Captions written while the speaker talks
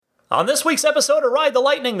On this week's episode of Ride the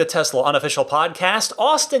Lightning, the Tesla unofficial podcast,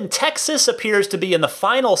 Austin, Texas appears to be in the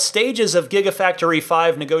final stages of Gigafactory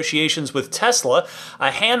 5 negotiations with Tesla.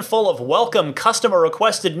 A handful of welcome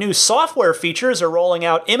customer-requested new software features are rolling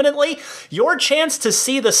out imminently. Your chance to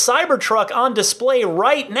see the Cybertruck on display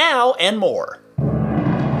right now, and more.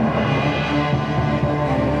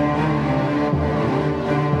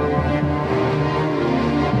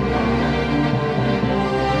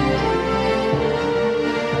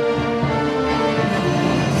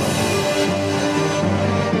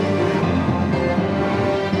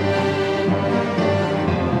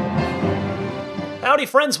 Howdy,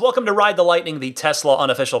 friends. Welcome to Ride the Lightning, the Tesla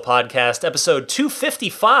unofficial podcast, episode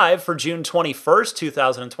 255 for June 21st,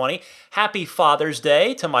 2020. Happy Father's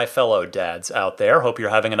Day to my fellow dads out there. Hope you're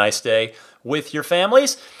having a nice day with your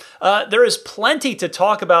families. There is plenty to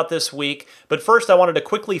talk about this week, but first I wanted to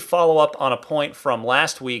quickly follow up on a point from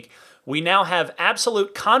last week. We now have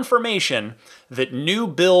absolute confirmation that new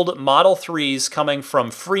build Model 3s coming from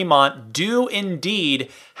Fremont do indeed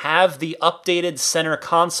have the updated center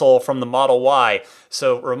console from the Model Y.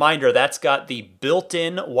 So reminder, that's got the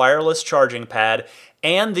built-in wireless charging pad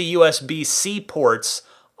and the USB-C ports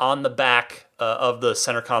on the back of the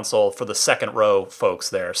center console for the second row folks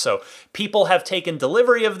there. So people have taken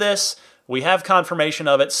delivery of this. We have confirmation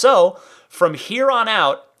of it. So from here on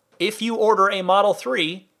out, if you order a Model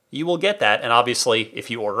 3, you will get that. And obviously, if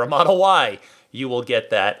you order a Model Y, you will get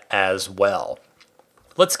that as well.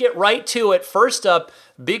 Let's get right to it. First up,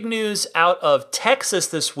 big news out of Texas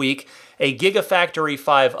this week, a Gigafactory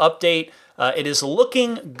 5 update. It is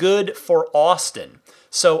looking good for Austin.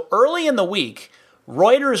 So early in the week,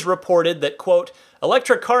 Reuters reported that, quote,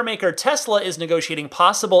 electric car maker Tesla is negotiating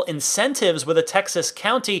possible incentives with a Texas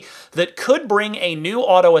county that could bring a new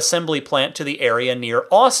auto assembly plant to the area near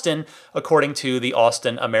Austin, according to the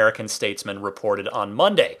Austin American-Statesman reported on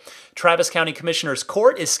Monday. Travis County Commissioner's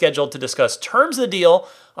Court is scheduled to discuss terms of the deal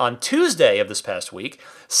on Tuesday of this past week,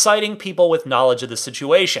 citing people with knowledge of the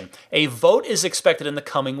situation. A vote is expected in the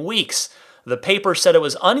coming weeks. The paper said it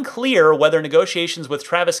was unclear whether negotiations with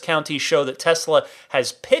Travis County show that Tesla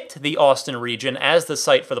has picked the Austin region as the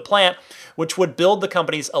site for the plant, which would build the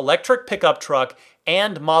company's electric pickup truck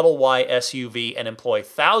and Model Y SUV and employ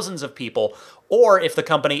thousands of people, or if the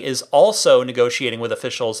company is also negotiating with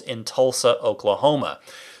officials in Tulsa, Oklahoma.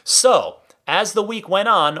 So, as the week went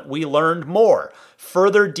on, we learned more.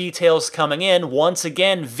 Further details coming in, once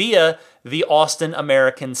again via the Austin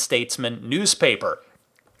American-Statesman newspaper.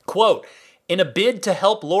 Quote, in a bid to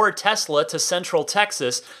help lure Tesla to Central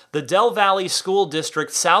Texas, the Del Valley School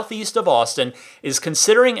District southeast of Austin is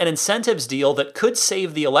considering an incentives deal that could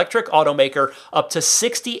save the electric automaker up to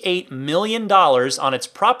 $68 million on its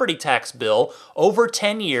property tax bill over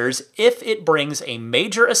 10 years if it brings a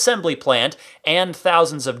major assembly plant and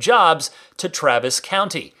thousands of jobs to Travis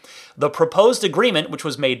County. The proposed agreement, which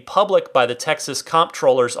was made public by the Texas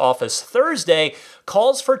Comptroller's Office Thursday,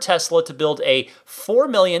 calls for Tesla to build a 4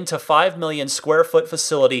 million to 5 million square foot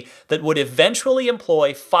facility that would eventually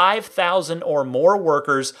employ 5,000 or more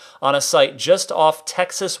workers on a site just off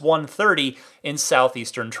Texas 130 in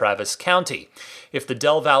southeastern Travis County. If the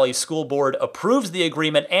Del Valley School Board approves the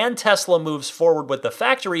agreement and Tesla moves forward with the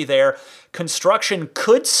factory there, construction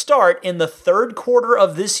could start in the third quarter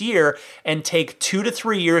of this year and take 2 to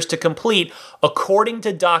 3 years to complete, according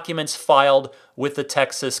to documents filed with the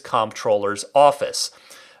Texas Comptroller's Office.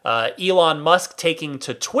 Elon Musk taking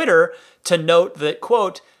to Twitter to note that,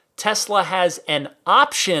 quote, Tesla has an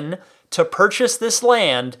option to purchase this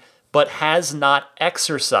land, but has not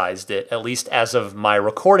exercised it, at least as of my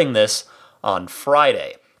recording this on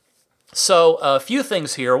Friday. So a few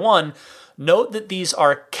things here. One, note that these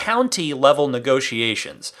are county-level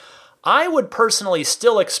negotiations. I would personally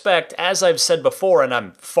still expect, as I've said before, and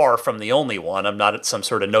I'm far from the only one, I'm not some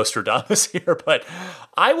sort of Nostradamus here, but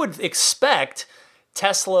I would expect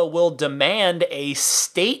Tesla will demand a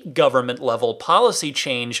state government level policy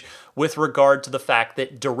change with regard to the fact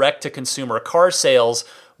that direct-to-consumer car sales,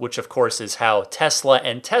 which of course is how Tesla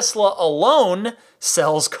and Tesla alone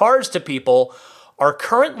sells cars to people, are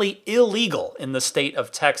currently illegal in the state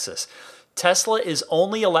of Texas. Tesla is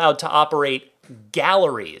only allowed to operate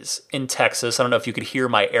galleries in Texas. I don't know if you could hear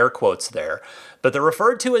my air quotes there, but they're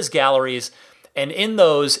referred to as galleries. And in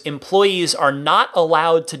those, employees are not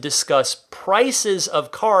allowed to discuss prices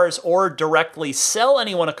of cars or directly sell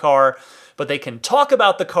anyone a car, but they can talk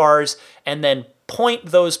about the cars and then point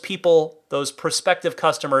those people, those prospective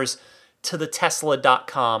customers, to the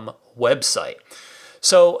Tesla.com website.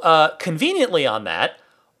 So conveniently on that,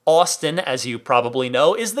 Austin, as you probably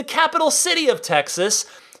know, is the capital city of Texas,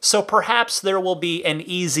 so perhaps there will be an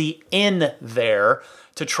easy in there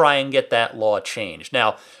to try and get that law changed.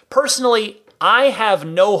 Now, personally, I have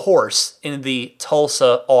no horse in the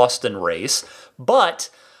Tulsa-Austin race, but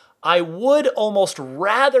I would almost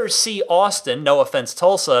rather see Austin, no offense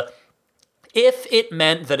Tulsa, if it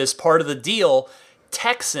meant that as part of the deal,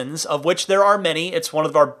 Texans, of which there are many, it's one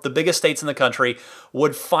of the biggest states in the country,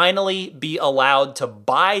 would finally be allowed to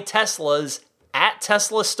buy Teslas at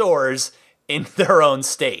Tesla stores in their own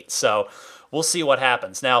state. So we'll see what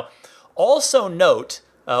happens. Now, also note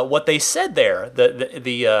what they said there,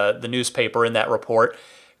 the newspaper in that report.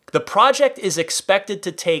 The project is expected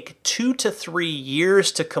to take 2 to 3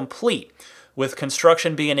 years to complete, with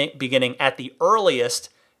construction beginning at the earliest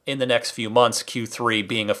in the next few months, Q3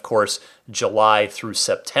 being, of course, July through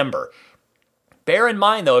September. Bear in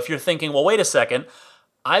mind, though, if you're thinking, well, wait a second,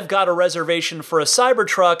 I've got a reservation for a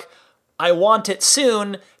Cybertruck, I want it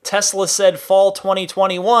soon. Tesla said fall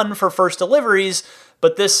 2021 for first deliveries,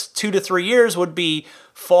 but this 2 to 3 years would be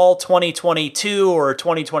fall 2022 or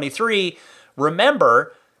 2023.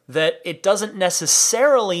 Remember that it doesn't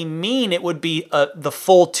necessarily mean it would be the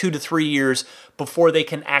full 2 to 3 years before they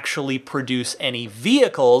can actually produce any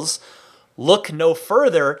vehicles. Look no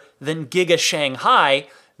further than Giga Shanghai.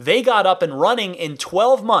 They got up and running in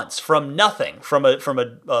 12 months from nothing, from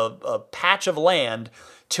a patch of land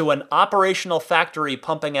to an operational factory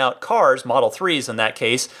pumping out cars, Model 3s in that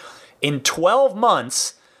case, in 12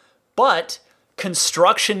 months, but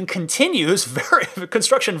construction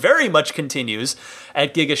very much continues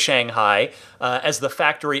at Giga Shanghai as the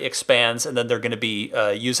factory expands, and then they're going to be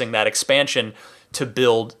using that expansion to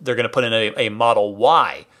build, they're going to put in a Model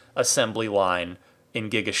Y assembly line in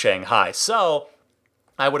Giga Shanghai. So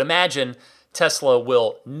I would imagine Tesla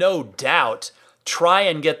will no doubt try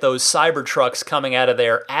and get those Cybertrucks coming out of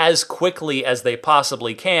there as quickly as they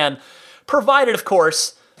possibly can, provided, of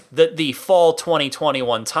course, that the fall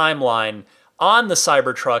 2021 timeline on the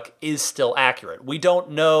Cybertruck is still accurate. We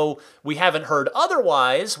don't know, we haven't heard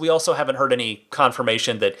otherwise. We also haven't heard any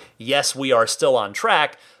confirmation that, yes, we are still on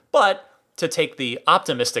track, but to take the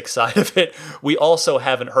optimistic side of it, we also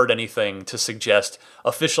haven't heard anything to suggest,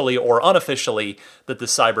 officially or unofficially, that the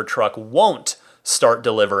Cybertruck won't start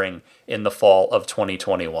delivering in the fall of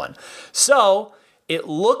 2021. So it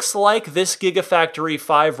looks like this Gigafactory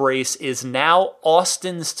 5 race is now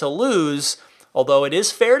Austin's to lose, although it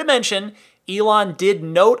is fair to mention Elon did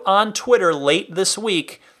note on Twitter late this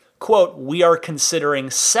week, quote, "We are considering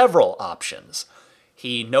several options."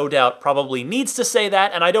 He no doubt probably needs to say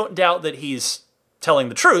that, and I don't doubt that he's telling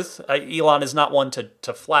the truth. Elon is not one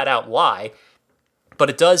to flat out lie, but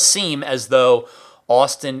it does seem as though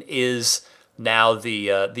Austin is now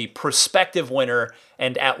the prospective winner,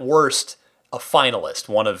 and at worst a finalist,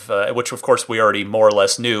 one of which of course we already more or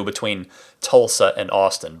less knew between Tulsa and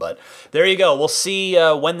Austin. But there you go. We'll see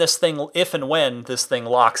when this thing, if and when this thing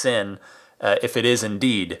locks in, if it is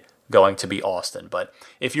indeed going to be Austin. But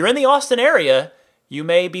if you're in the Austin area, you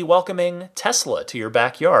may be welcoming Tesla to your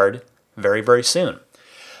backyard very, very soon.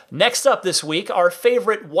 Next up this week, our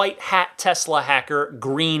favorite white hat Tesla hacker,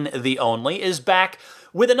 Green the Only, is back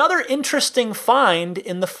with another interesting find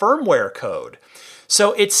in the firmware code.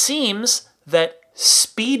 So it seems that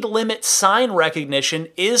speed limit sign recognition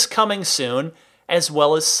is coming soon, as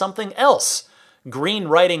well as something else. Green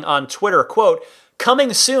writing on Twitter, quote,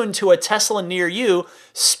 "Coming soon to a Tesla near you,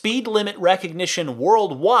 speed limit recognition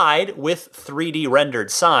worldwide with 3D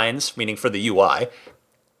rendered signs," meaning for the UI,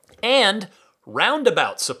 "and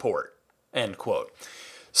roundabout support," end quote.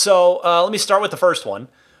 So let me start with the first one.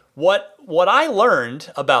 What I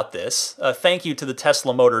learned about this, thank you to the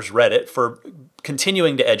Tesla Motors Reddit for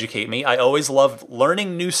continuing to educate me. I always love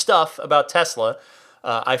learning new stuff about Tesla.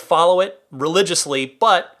 I follow it religiously,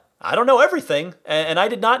 but I don't know everything, and I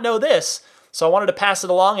did not know this, so I wanted to pass it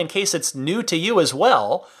along in case it's new to you as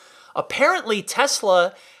well. Apparently,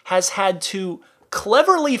 Tesla has had to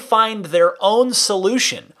cleverly find their own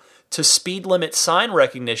solution to speed limit sign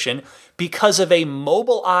recognition because of a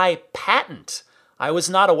Mobileye patent. I was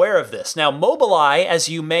not aware of this. Now, Mobileye, as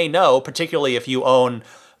you may know, particularly if you own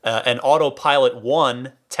an Autopilot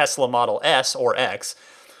 1 Tesla Model S or X,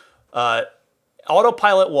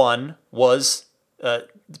 Autopilot 1 was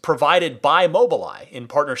provided by Mobileye in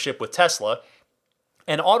partnership with Tesla,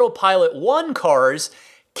 and Autopilot 1 cars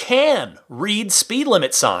can read speed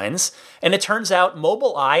limit signs, and it turns out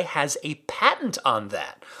Mobileye has a patent on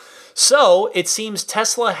that. So it seems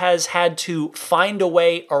Tesla has had to find a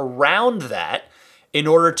way around that in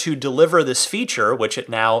order to deliver this feature, which it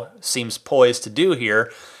now seems poised to do here.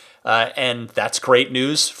 And that's great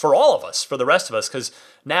news for all of us, for the rest of us, because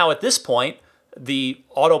now at this point, the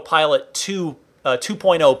Autopilot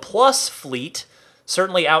 2.0 Plus fleet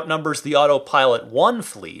certainly outnumbers the Autopilot 1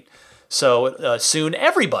 fleet. So soon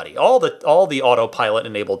everybody, all the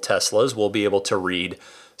Autopilot-enabled Teslas will be able to read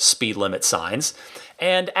speed limit signs.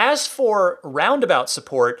 And as for roundabout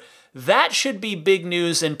support, that should be big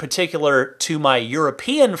news in particular to my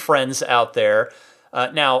European friends out there.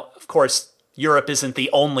 Now, of course, Europe isn't the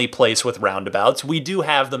only place with roundabouts. We do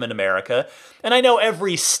have them in America, and I know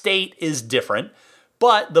every state is different,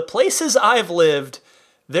 but the places I've lived,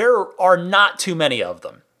 there are not too many of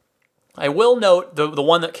them. I will note the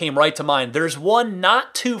one that came right to mind. There's one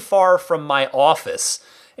not too far from my office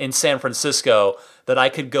in San Francisco that I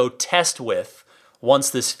could go test with once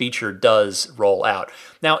this feature does roll out.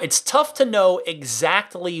 Now, it's tough to know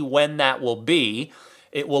exactly when that will be.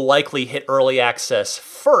 It will likely hit early access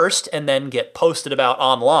first and then get posted about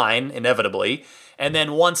online, inevitably. And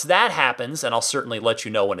then once that happens, and I'll certainly let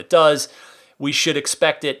you know when it does, we should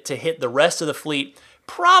expect it to hit the rest of the fleet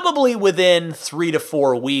probably within 3 to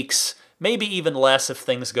 4 weeks, maybe even less if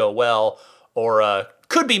things go well, or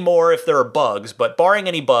could be more if there are bugs, but barring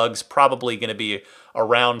any bugs, probably going to be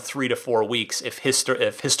around 3 to 4 weeks if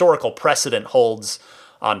historical precedent holds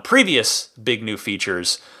on previous big new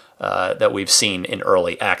features that we've seen in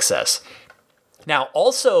early access. Now,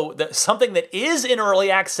 also, something that is in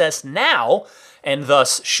early access now, and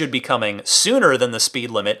thus should be coming sooner than the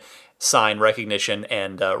speed limit sign recognition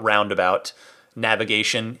and roundabout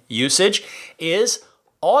navigation usage, is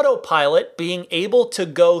Autopilot being able to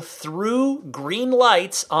go through green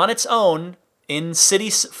lights on its own in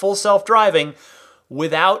city full self-driving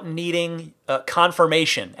without needing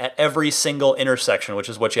confirmation at every single intersection, which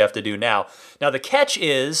is what you have to do now. Now, the catch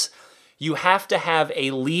is you have to have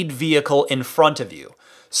a lead vehicle in front of you.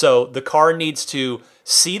 So the car needs to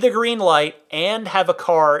see the green light and have a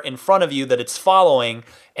car in front of you that it's following,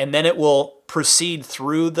 and then it will proceed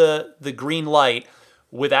through the green light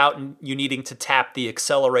without you needing to tap the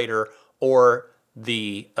accelerator or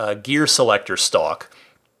the gear selector stalk.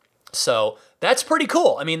 So that's pretty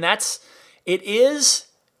cool. I mean, it is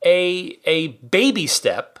a baby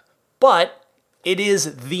step, but it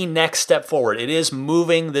is the next step forward. It is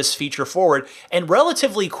moving this feature forward, and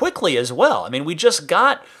relatively quickly as well. I mean, we just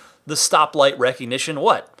got the stoplight recognition,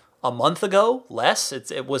 a month ago? Less?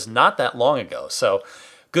 It was not that long ago. So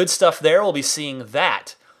good stuff there. We'll be seeing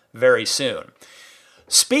that very soon.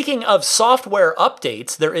 Speaking of software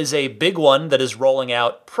updates, there is a big one that is rolling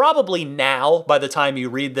out probably now. By the time you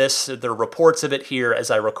read this, there are reports of it here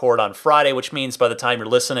as I record on Friday, which means by the time you're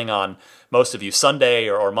listening on, most of you, Sunday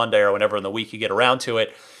or Monday or whenever in the week you get around to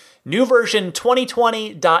it, new version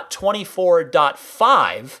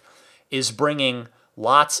 2020.24.5 is bringing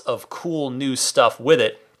lots of cool new stuff with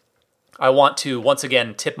it. I want to once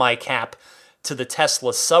again tip my cap to the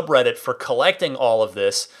Tesla subreddit for collecting all of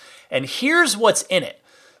this, and here's what's in it.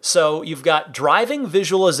 So you've got driving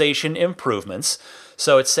visualization improvements.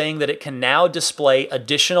 So it's saying that it can now display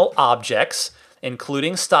additional objects,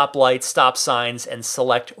 including stoplights, stop signs, and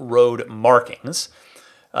select road markings.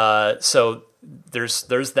 So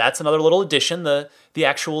that's another little addition. The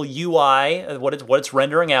actual UI, what it's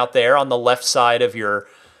rendering out there on the left side of your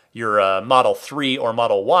Model 3 or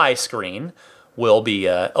Model Y screen will be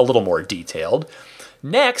a little more detailed.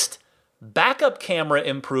 Next, backup camera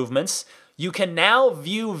improvements. You can now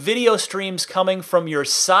view video streams coming from your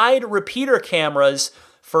side repeater cameras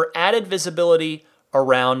for added visibility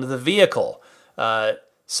around the vehicle.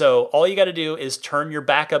 So all you got to do is turn your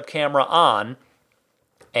backup camera on,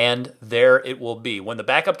 and there it will be. When the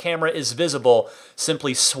backup camera is visible,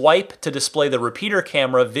 simply swipe to display the repeater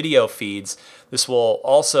camera video feeds. This will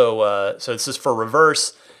also, so this is for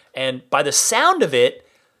reverse, and by the sound of it,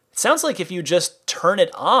 it sounds like if you just turn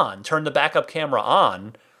the backup camera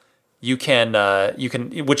on, you can,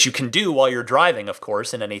 which you can do while you're driving, of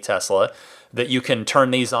course, in any Tesla, that you can turn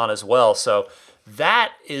these on as well. So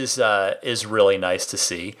that is really nice to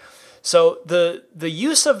see. So the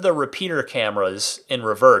use of the repeater cameras in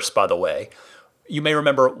reverse, by the way, you may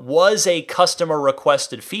remember, was a customer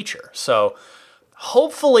requested feature. So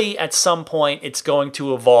hopefully at some point it's going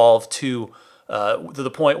to evolve to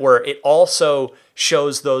the point where it also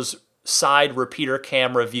shows those side repeater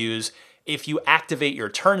camera views if you activate your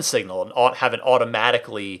turn signal and have it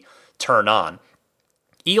automatically turn on.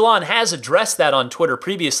 Elon has addressed that on Twitter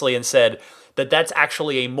previously and said that that's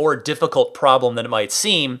actually a more difficult problem than it might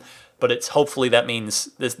seem, but hopefully that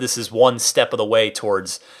means this is one step of the way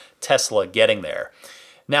towards Tesla getting there.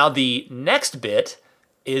 Now, the next bit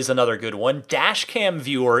is another good one, dashcam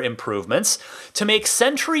viewer improvements. To make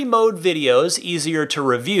Sentry mode videos easier to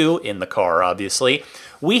review, in the car obviously,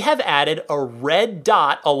 we have added a red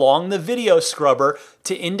dot along the video scrubber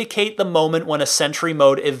to indicate the moment when a Sentry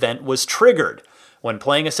mode event was triggered. When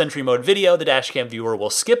playing a Sentry Mode video, the dashcam viewer will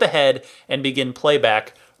skip ahead and begin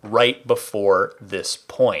playback right before this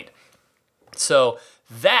point. So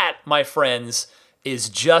that, my friends, is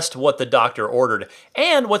just what the doctor ordered.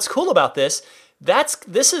 And what's cool about this,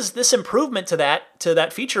 this improvement to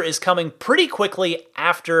that feature is coming pretty quickly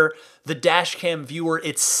after the dashcam viewer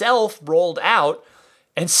itself rolled out.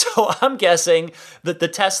 And so I'm guessing that the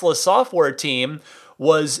Tesla software team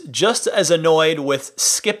was just as annoyed with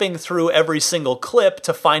skipping through every single clip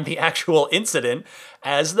to find the actual incident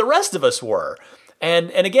as the rest of us were.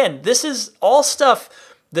 And again, this is all stuff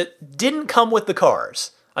that didn't come with the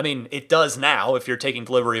cars. I mean, it does now if you're taking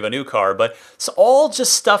delivery of a new car, but it's all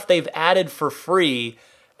just stuff they've added for free,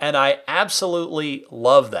 and I absolutely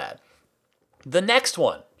love that. The next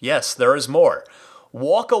one, yes, there is more.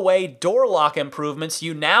 Walk-away door lock improvements.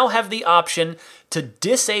 You now have the option to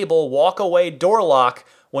disable walk-away door lock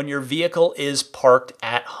when your vehicle is parked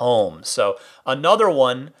at home. So another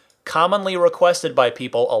one commonly requested by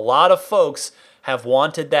people. A lot of folks have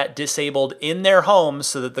wanted that disabled in their homes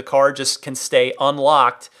so that the car just can stay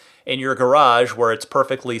unlocked in your garage where it's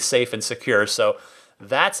perfectly safe and secure. So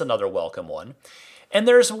that's another welcome one. And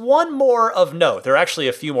there's one more of note. There are actually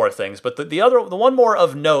a few more things, but the one more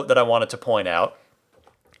of note that I wanted to point out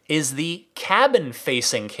is the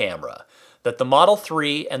cabin-facing camera that the Model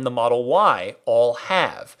 3 and the Model Y all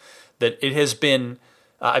have. That it has been,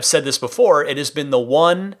 I've said this before, it has been the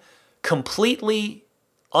one completely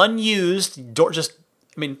unused,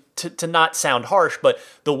 to not sound harsh, but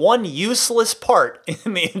the one useless part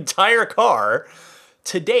in the entire car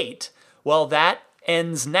to date. Well, that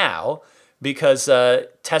ends now because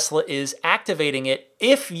Tesla is activating it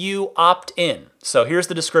if you opt in. So here's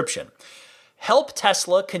the description. Help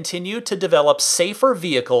Tesla continue to develop safer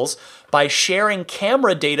vehicles by sharing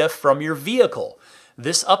camera data from your vehicle.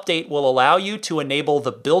 This update will allow you to enable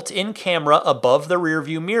the built-in camera above the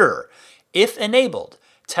rearview mirror. If enabled,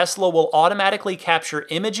 Tesla will automatically capture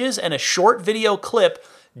images and a short video clip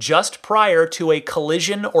just prior to a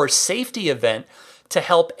collision or safety event to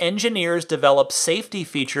help engineers develop safety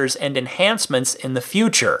features and enhancements in the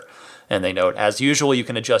future. And they note, as usual, you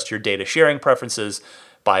can adjust your data sharing preferences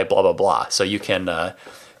by blah, blah, blah. So you can go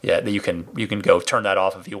turn that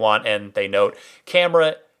off if you want. And they note,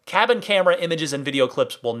 cabin camera images and video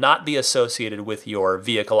clips will not be associated with your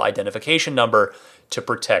vehicle identification number to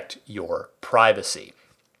protect your privacy.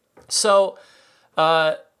 So,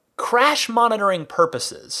 crash monitoring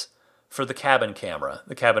purposes for the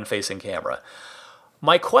cabin-facing camera.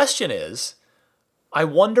 My question is, I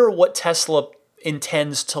wonder what Tesla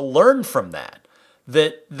intends to learn from that.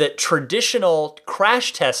 That traditional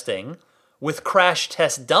crash testing with crash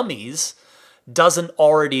test dummies doesn't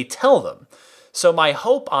already tell them. So my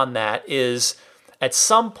hope on that is at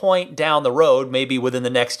some point down the road, maybe within the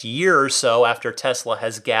next year or so after Tesla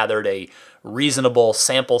has gathered a reasonable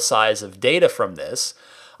sample size of data from this,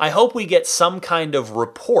 I hope we get some kind of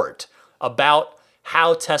report about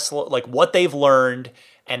how Tesla, like what they've learned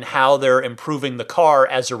and how they're improving the car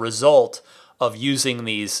as a result of using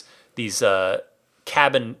these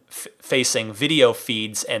cabin-facing video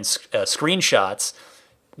feeds and screenshots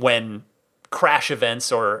when crash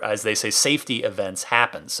events or, as they say, safety events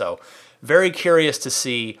happen. So very curious to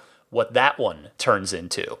see what that one turns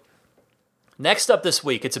into. Next up this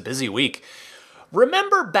week, it's a busy week.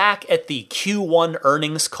 Remember back at the Q1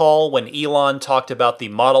 earnings call when Elon talked about the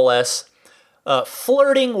Model S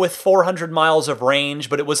flirting with 400 miles of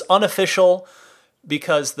range, but it was unofficial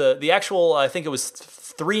because the actual, I think it was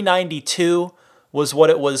 392 was what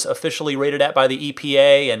it was officially rated at by the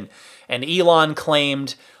EPA, and Elon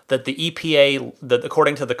claimed that the EPA, that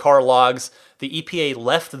according to the car logs, the EPA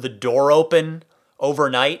left the door open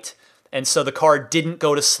overnight, and so the car didn't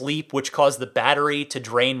go to sleep, which caused the battery to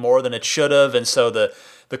drain more than it should have, and so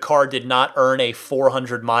the car did not earn a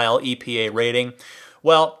 400-mile EPA rating.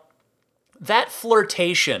 Well, that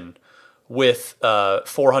flirtation with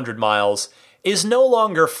 400 miles is no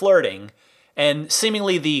longer flirting, and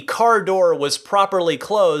seemingly the car door was properly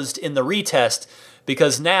closed in the retest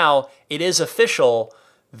because now it is official.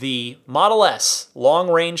 The Model S Long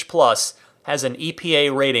Range Plus has an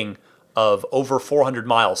EPA rating of over 400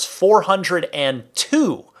 miles,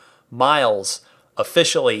 402 miles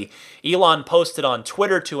officially. Elon posted on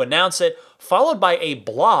Twitter to announce it, followed by a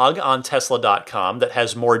blog on Tesla.com that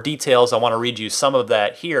has more details. I want to read you some of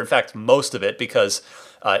that here. In fact, most of it, because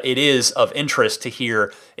it is of interest to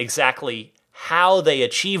hear exactly how they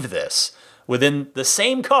achieve this within the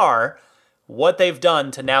same car, what they've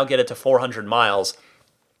done to now get it to 400 miles.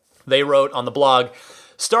 They wrote on the blog,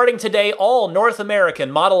 Starting today, all North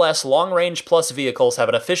American Model S Long Range Plus vehicles have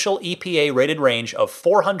an official EPA-rated range of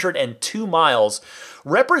 402 miles,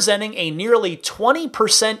 representing a nearly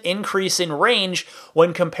 20% increase in range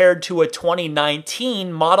when compared to a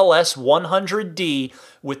 2019 Model S 100D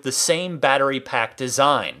with the same battery pack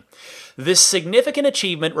design. This significant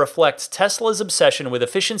achievement reflects Tesla's obsession with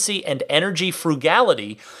efficiency and energy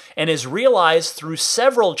frugality and is realized through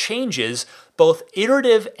several changes, both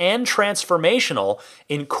iterative and transformational,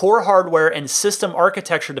 in core hardware and system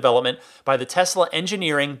architecture development by the Tesla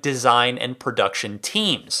engineering, design, and production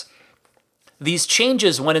teams. These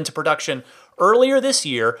changes went into production earlier this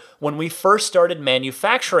year when we first started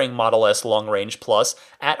manufacturing Model S Long Range Plus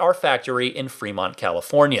at our factory in Fremont,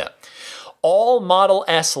 California. All Model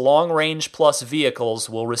S Long Range Plus vehicles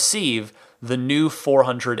will receive the new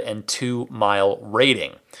 402-mile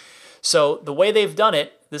rating. So the way they've done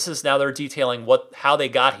it, this is now they're detailing how they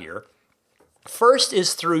got here. First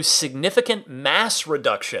is through significant mass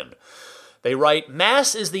reduction. They write,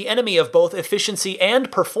 mass is the enemy of both efficiency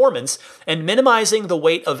and performance, and minimizing the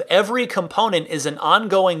weight of every component is an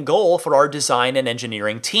ongoing goal for our design and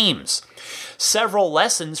engineering teams. Several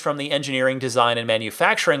lessons from the engineering, design, and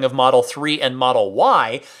manufacturing of Model 3 and Model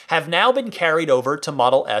Y have now been carried over to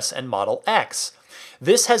Model S and Model X.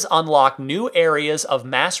 This has unlocked new areas of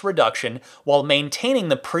mass reduction while maintaining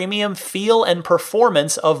the premium feel and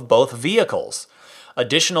performance of both vehicles.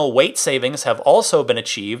 Additional weight savings have also been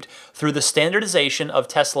achieved through the standardization of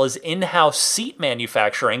Tesla's in-house seat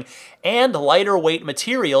manufacturing and lighter weight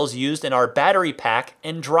materials used in our battery pack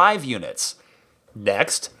and drive units.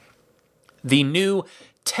 Next, the new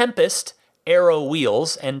Tempest Aero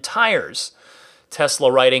wheels and tires. Tesla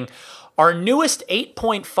writing, our newest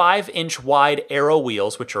 8.5-inch wide Aero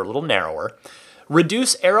wheels, which are a little narrower,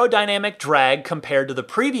 reduce aerodynamic drag compared to the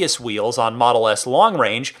previous wheels on Model S Long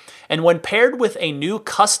Range, and when paired with a new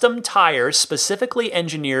custom tire specifically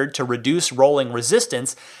engineered to reduce rolling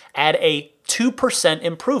resistance, add a 2%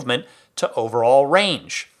 improvement to overall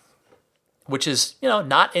range. Which is,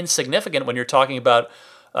 not insignificant when you're talking about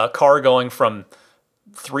a car going from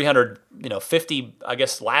 350, I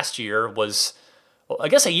guess last year was, I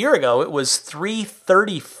guess a year ago it was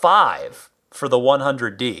 335 for the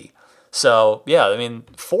 100D. So,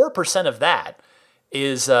 4% of that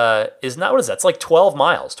is not, what is that? It's like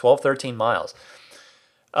 12, 13 miles.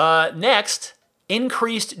 Next,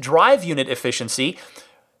 increased drive unit efficiency.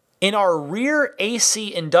 In our rear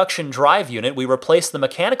AC induction drive unit, we replaced the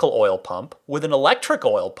mechanical oil pump with an electric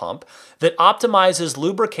oil pump that optimizes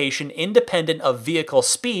lubrication independent of vehicle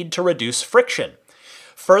speed to reduce friction.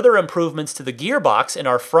 Further improvements to the gearbox in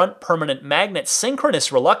our front permanent magnet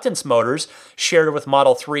synchronous reluctance motors shared with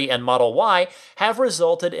Model 3 and Model Y have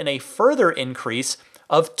resulted in a further increase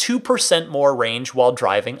of 2% more range while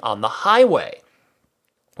driving on the highway,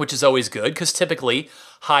 which is always good because typically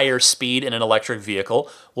higher speed in an electric vehicle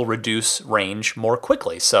will reduce range more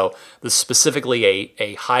quickly. So there's specifically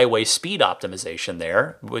a highway speed optimization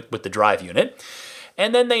there with the drive unit.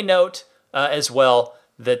 And then they note as well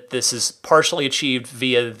that this is partially achieved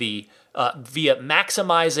via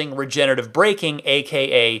maximizing regenerative braking,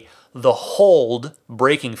 aka the hold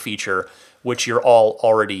braking feature, which you're all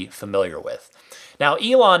already familiar with. Now,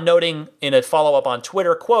 Elon noting in a follow-up on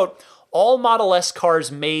Twitter, quote, all Model S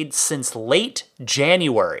cars made since late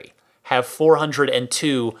January have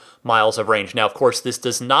 402 miles of range. Now, of course, this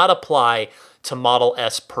does not apply to Model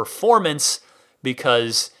S Performance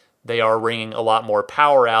because they are wringing a lot more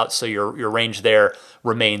power out, so your range there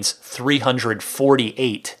remains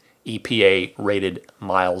 348 EPA-rated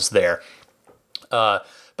miles there. But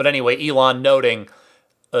anyway, Elon noting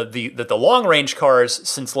that the long-range cars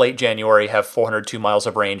since late January have 402 miles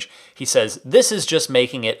of range. He says, this is just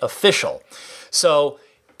making it official. So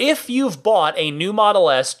if you've bought a new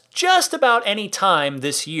Model S just about any time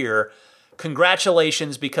this year,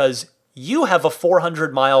 congratulations, because you have a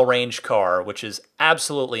 400-mile range car, which is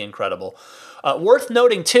absolutely incredible. Worth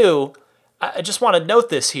noting, too, I just want to note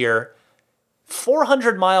this here,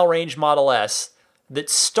 400-mile range Model S that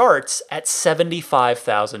starts at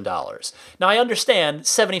 $75,000. Now, I understand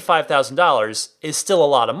 $75,000 is still a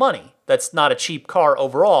lot of money. That's not a cheap car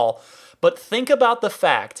overall, but think about the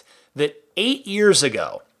fact that 8 years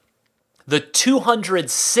ago, the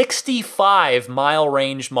 265-mile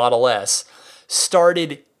range Model S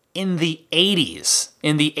started in the 80s,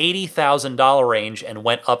 in the $80,000 range, and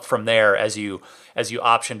went up from there as you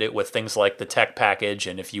optioned it with things like the tech package,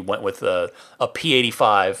 and if you went with a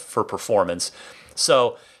P85 for performance.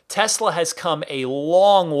 So Tesla has come a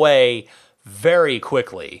long way very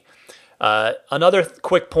quickly. Another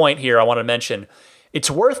quick point here I want to mention.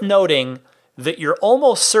 It's worth noting that you're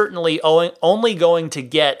almost certainly only going to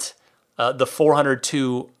get the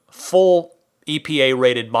 402 full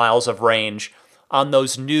EPA-rated miles of range on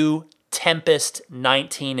those new Tempest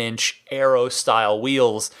 19-inch Aero-style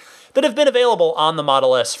wheels that have been available on the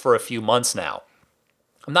Model S for a few months now.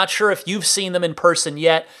 I'm not sure if you've seen them in person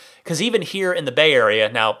yet, because even here in the Bay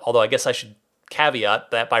Area, now, although I guess I should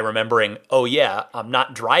caveat that by remembering, oh yeah, I'm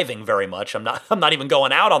not driving very much. I'm not even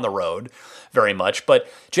going out on the road very much. But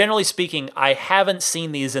generally speaking, I haven't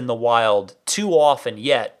seen these in the wild too often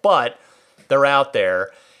yet, but they're out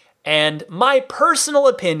there. And my personal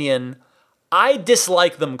opinion, I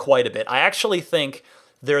dislike them quite a bit. I actually think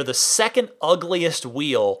they're the second ugliest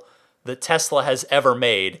wheel that Tesla has ever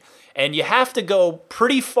made. And you have to go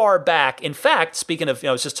pretty far back. In fact, speaking of,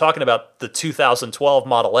 I was just talking about the 2012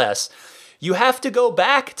 Model S, you have to go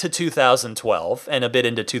back to 2012 and a bit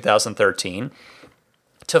into 2013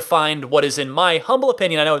 to find what is, in my humble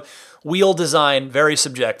opinion, I know wheel design, very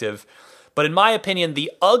subjective, but in my opinion,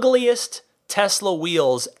 the ugliest Tesla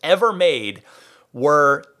wheels ever made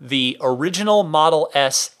were the original Model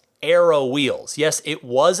S Aero wheels. Yes, it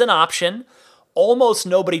was an option. Almost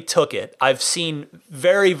nobody took it. I've seen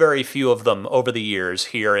very, very few of them over the years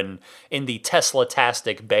here in the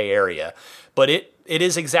Tesla-tastic Bay Area. But it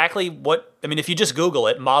is exactly what, I mean, if you just Google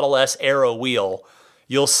it, Model S Aero wheel,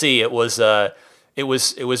 you'll see it was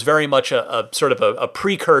very much a sort of a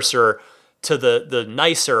precursor to the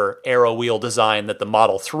nicer Aero wheel design that the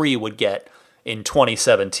Model 3 would get in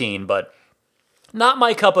 2017. But not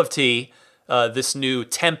my cup of tea, this new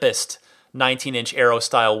Tempest 19-inch Aero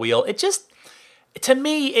style wheel. It just, to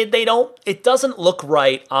me, it doesn't look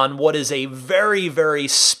right on what is a very, very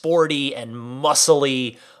sporty and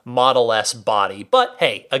muscly Model S body. But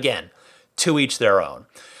hey, again, to each their own.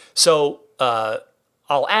 So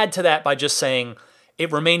I'll add to that by just saying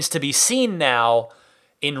it remains to be seen now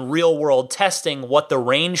in real-world testing what the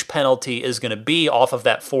range penalty is going to be off of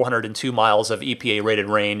that 402 miles of EPA-rated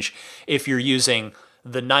range if you're using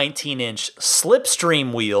the 19-inch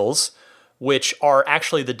Slipstream wheels, which are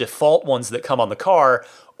actually the default ones that come on the car,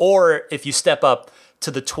 or if you step up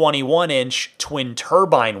to the 21-inch twin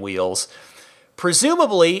turbine wheels.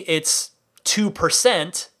 Presumably, it's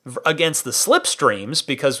 2% against the Slipstreams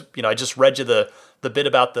because, I just read you the bit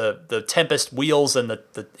about the Tempest wheels and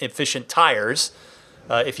the efficient tires,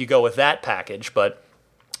 if you go with that package. But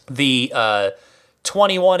the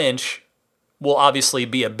 21-inch will obviously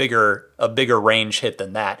be a bigger range hit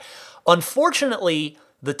than that. Unfortunately,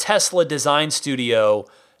 the Tesla design studio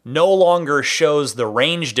no longer shows the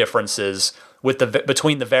range differences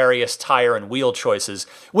between the various tire and wheel choices,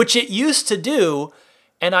 which it used to do,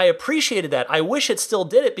 and I appreciated that. I wish it still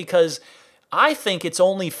did it because I think it's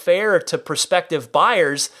only fair to prospective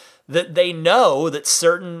buyers that they know that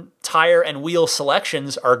certain tire and wheel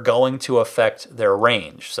selections are going to affect their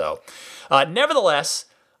range. So, nevertheless,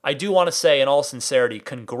 I do want to say in all sincerity,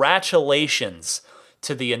 congratulations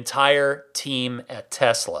to the entire team at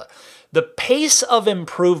Tesla. The pace of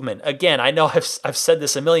improvement, again, I know I've said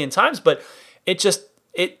this a million times, but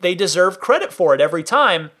they deserve credit for it every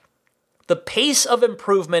time. The pace of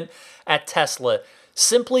improvement at Tesla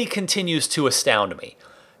simply continues to astound me.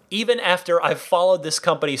 Even after I've followed this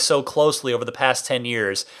company so closely over the past 10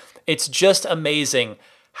 years, it's just amazing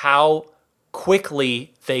how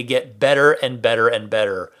quickly they get better and better and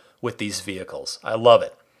better with these vehicles. I love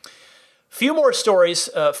it. Few more stories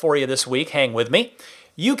for you this week. Hang with me.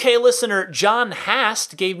 UK listener John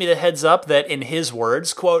Hast gave me the heads up that, in his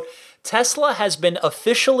words, quote, Tesla has been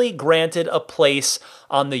officially granted a place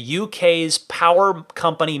on the UK's power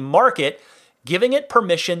company market, giving it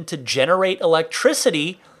permission to generate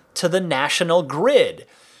electricity to the national grid.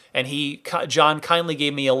 And John kindly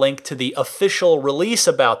gave me a link to the official release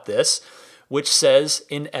about this, which says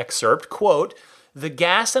in excerpt, quote, the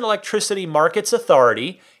Gas and Electricity Markets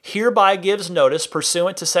Authority hereby gives notice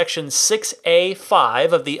pursuant to Section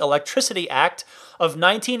 6A.5 of the Electricity Act of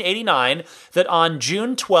 1989 that on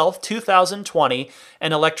June 12, 2020,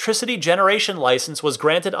 an electricity generation license was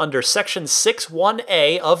granted under Section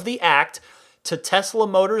 6.1a of the Act to Tesla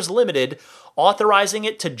Motors Limited, authorizing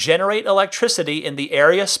it to generate electricity in the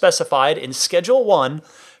area specified in Schedule 1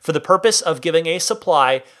 for the purpose of giving a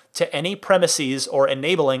supply to any premises or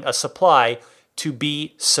enabling a supply to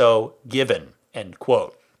be so given, end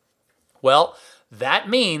quote. Well, that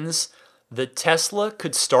means that Tesla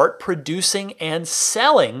could start producing and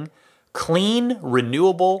selling clean,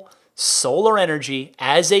 renewable solar energy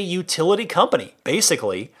as a utility company,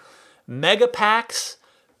 basically. Megapacks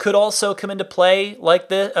could also come into play like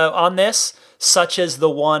on this, such as the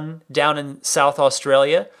one down in South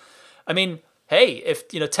Australia. I mean, hey, if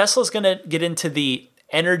Tesla's going to get into the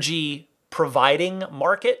energy providing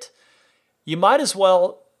market, you might as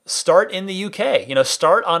well start in the UK.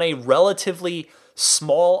 Start on a relatively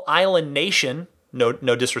small island nation. No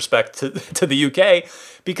disrespect to the UK,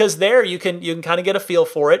 because there you can kind of get a feel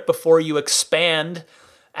for it before you expand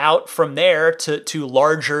out from there to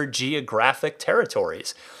larger geographic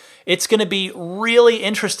territories. It's going to be really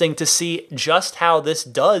interesting to see just how this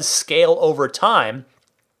does scale over time,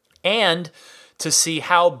 and to see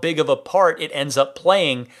how big of a part it ends up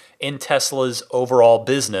playing in Tesla's overall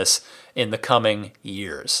business in the coming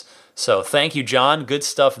years. So thank you, John. Good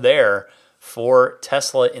stuff there for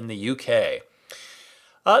Tesla in the UK.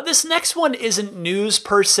 This next one isn't news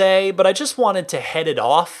per se, but I just wanted to head it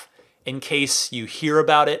off in case you hear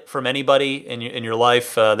about it from anybody in your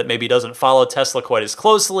life that maybe doesn't follow Tesla quite as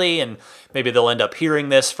closely, and maybe they'll end up hearing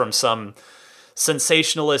this from some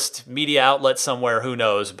sensationalist media outlet somewhere, who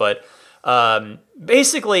knows. But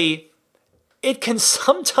basically, it can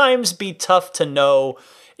sometimes be tough to know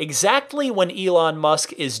exactly when Elon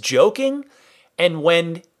Musk is joking and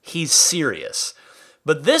when he's serious.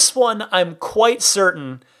 But this one, I'm quite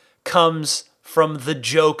certain, comes from the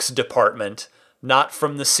jokes department, not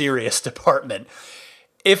from the serious department.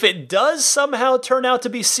 If it does somehow turn out to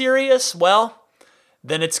be serious, well,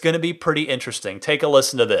 then it's going to be pretty interesting. Take a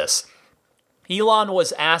listen to this. Elon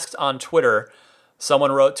was asked on Twitter,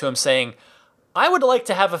 someone wrote to him saying, "I would like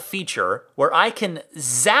to have a feature where I can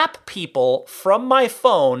zap people from my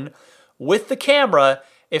phone with the camera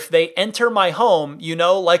if they enter my home,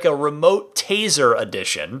 like a remote taser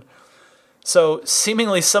edition." So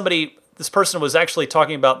seemingly this person was actually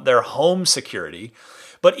talking about their home security.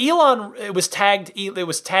 But Elon, it was tagged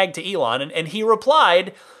to Elon, and he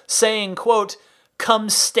replied saying, quote,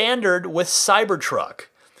 "comes standard with Cybertruck."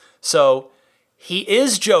 So he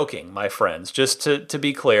is joking, my friends, just to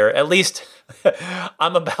be clear. At least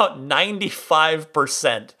I'm about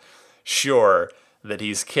 95% sure that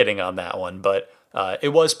he's kidding on that one, but it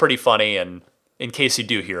was pretty funny, and in case you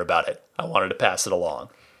do hear about it, I wanted to pass it along.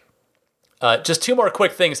 Just two more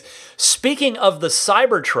quick things. Speaking of the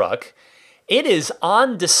Cybertruck, it is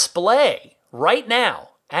on display right now,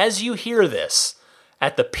 as you hear this,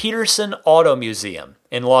 at the Peterson Auto Museum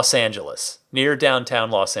in Los Angeles, near downtown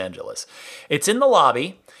Los Angeles. It's in the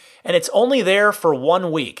lobby, and it's only there for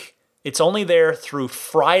 1 week. It's only there through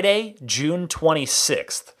Friday, June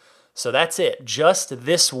 26th. So that's it, just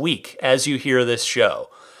this week as you hear this show.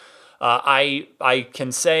 I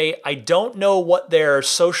can say I don't know what their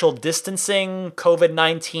social distancing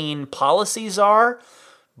COVID-19 policies are,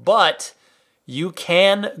 but you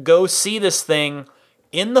can go see this thing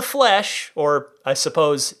in the flesh, or I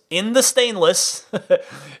suppose in the stainless,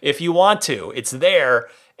 if you want to. It's there,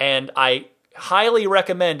 and I highly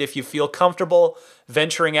recommend, if you feel comfortable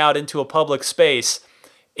venturing out into a public space,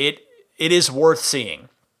 it is worth seeing.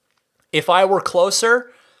 If I were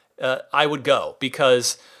closer, I would go,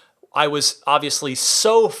 because I was obviously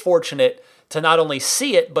so fortunate to not only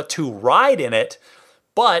see it, but to ride in it.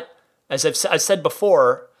 But as I've said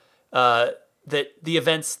before, that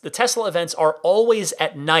the Tesla events are always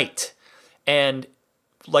at night. And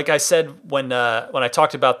like I said when I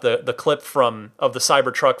talked about the clip of the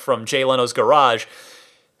Cybertruck from Jay Leno's garage,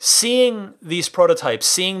 seeing these prototypes,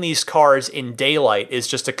 seeing these cars in daylight is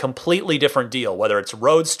just a completely different deal, whether it's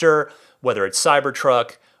Roadster, whether it's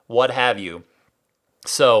Cybertruck, what have you.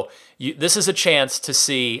 So this is a chance to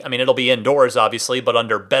see, it'll be indoors, obviously, but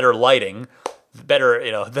under better lighting, better,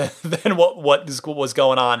 than what was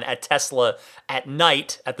going on at Tesla at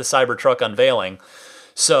night at the Cybertruck unveiling.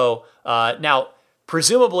 So now,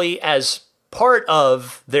 presumably as part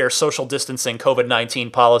of their social distancing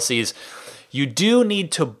COVID-19 policies, you do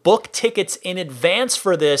need to book tickets in advance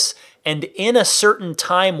for this and in a certain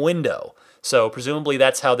time window. So presumably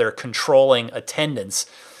that's how they're controlling attendance.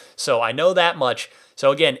 So I know that much. So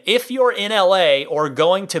again, if you're in LA or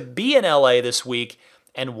going to be in LA this week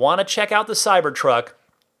and want to check out the Cybertruck,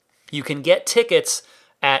 you can get tickets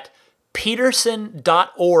at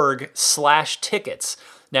peterson.org/tickets.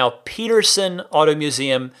 Now, Peterson Auto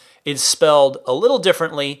Museum is spelled a little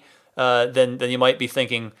differently than you might be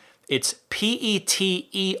thinking. It's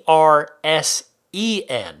Petersen,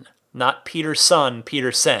 not Peterson,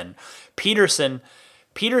 Peterson.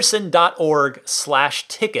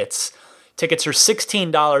 Peterson.org/tickets. Tickets are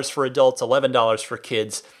 $16 for adults, $11 for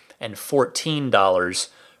kids, and $14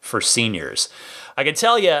 for seniors. I can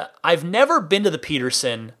tell you, I've never been to the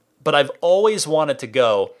Peterson, but I've always wanted to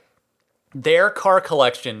go. Their car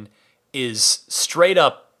collection is straight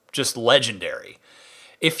up just legendary.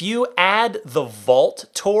 If you add the Vault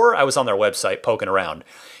Tour, I was on their website poking around.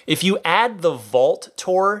 If you add the Vault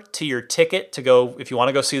Tour to your ticket to go, if you want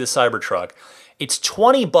to go see the Cybertruck, it's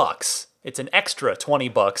 $20 It's an extra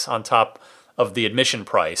 $20 on top of the admission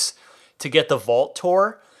price to get the vault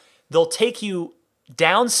tour. They'll take you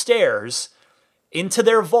downstairs into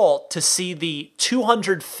their vault to see the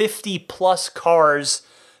 250 plus cars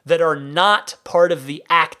that are not part of the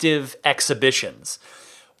active exhibitions.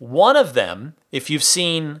 One of them, if you've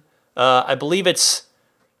seen, I believe I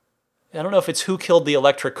don't know if it's Who Killed the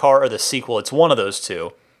Electric Car or the sequel, it's one of those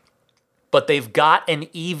two, but they've got an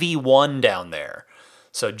EV1 down there.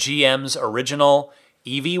 So GM's original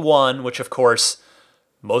EV1, which of course,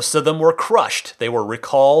 most of them were crushed. They were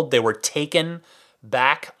recalled, they were taken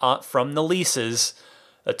back from the leases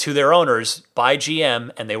to their owners by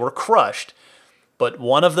GM, and they were crushed. But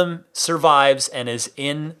one of them survives and is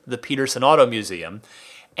in the Peterson Auto Museum.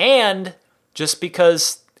 And just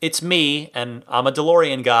because it's me, and I'm a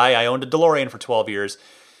DeLorean guy, I owned a DeLorean for 12 years,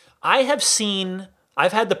 I've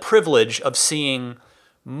had the privilege of seeing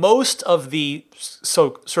most of the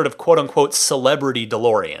sort of quote-unquote celebrity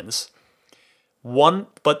DeLoreans.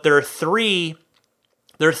 But there are three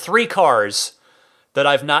cars that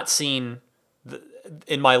I've not seen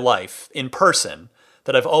in my life in person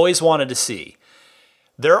that I've always wanted to see.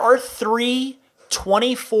 There are 3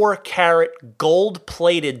 24-karat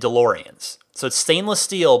gold-plated DeLoreans. So it's stainless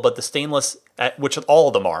steel, but the stainless, which all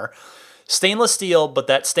of them are, stainless steel, but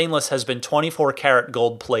that stainless has been 24-karat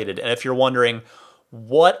gold-plated. And if you're wondering,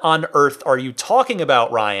 what on earth are you talking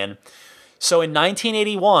about, Ryan? So in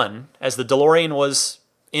 1981, as the DeLorean was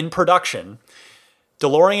in production,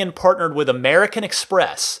 DeLorean partnered with American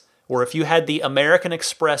Express, where if you had the American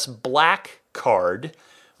Express Black card,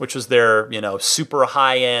 which was their, super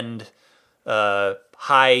high-end,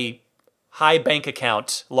 high bank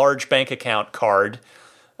account, large bank account card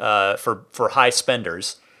for high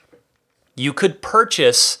spenders, you could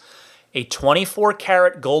purchase a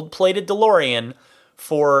 24-karat gold-plated DeLorean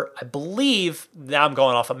for, I believe, now I'm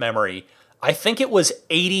going off of memory, I think it was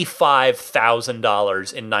 $85,000 in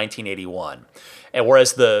 1981. And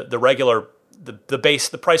whereas the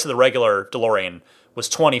price of the regular DeLorean was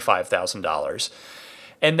 $25,000.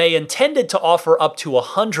 And they intended to offer up to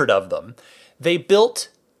 100 of them. They built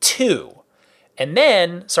 2. And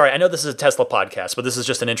then, sorry, I know this is a Tesla podcast, but this is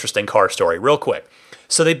just an interesting car story, real quick.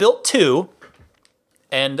 So they built 2,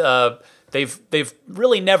 and they've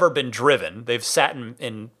really never been driven. They've sat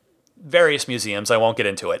in various museums. I won't get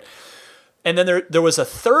into it. And then there was a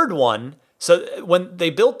third one. So when they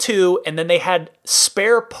built 2, and then they had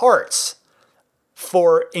spare parts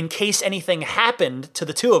for in case anything happened to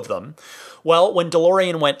the 2 of them. Well, when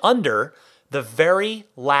DeLorean went under, the very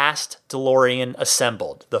last DeLorean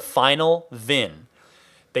assembled, the final VIN,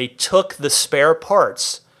 they took the spare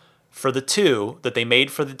parts for the 2 that they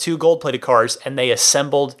made for the 2 gold-plated cars, and they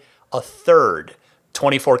assembled a third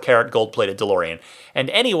 24-karat gold-plated DeLorean. And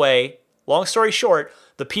anyway, long story short,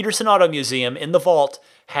 the Peterson Auto Museum in the vault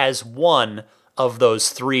has one of those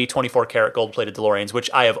 3 24-karat gold-plated DeLoreans,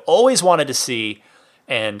 which I have always wanted to see,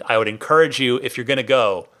 and I would encourage you, if you're going to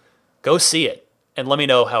go see it, and let me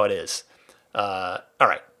know how it is. All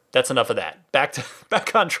right, that's enough of that.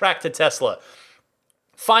 Back on track to Tesla.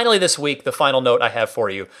 Finally this week, the final note I have for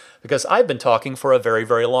you, because I've been talking for a very,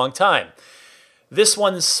 very long time. This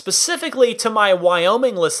one's specifically to my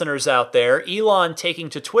Wyoming listeners out there. Elon taking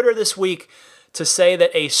to Twitter this week to say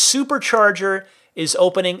that a supercharger is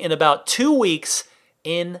opening in about 2 weeks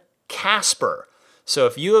in Casper. So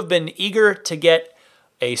if you have been eager to get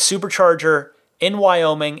a supercharger in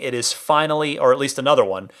Wyoming, it is finally, or at least another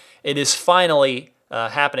one, it is finally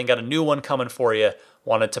happening. Got a new one coming for you.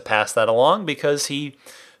 Wanted to pass that along because he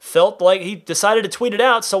felt like he decided to tweet it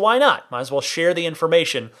out, so why not? Might as well share the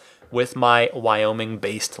information with my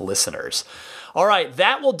Wyoming-based listeners. All right,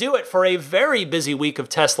 that will do it for a very busy week of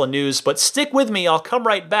Tesla news, but stick with me. I'll come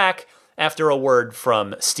right back after a word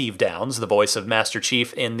from Steve Downs, the voice of Master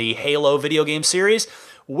Chief in the Halo video game series,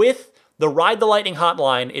 with the Ride the Lightning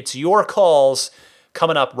hotline. It's your calls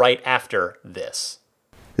coming up right after this.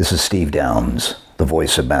 This is Steve Downs, the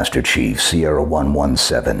voice of Master Chief, Sierra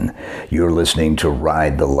 117. You're listening to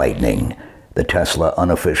Ride the Lightning, the Tesla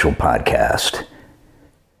unofficial podcast.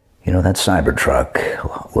 You know, that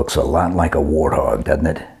Cybertruck looks a lot like a warthog, doesn't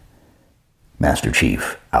it? Master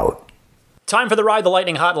Chief, out. Time for the Ride the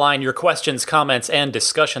Lightning hotline, your questions, comments, and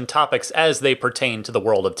discussion topics as they pertain to the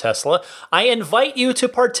world of Tesla. I invite you to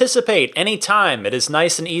participate anytime. It is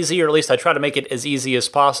nice and easy, or at least I try to make it as easy as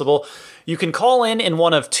possible. You can call in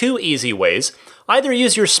one of 2 easy ways. Either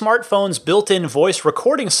use your smartphone's built-in voice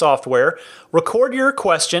recording software, record your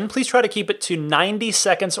question, please try to keep it to 90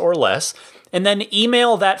 seconds or less, and then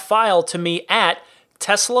email that file to me at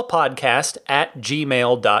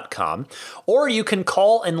teslapodcast@gmail.com, or you can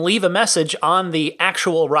call and leave a message on the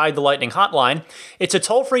actual Ride the Lightning hotline. It's a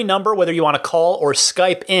toll-free number whether you want to call or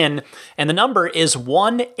Skype in, and the number is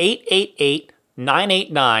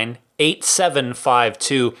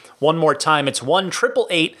 1-888-989-8752. One more time, it's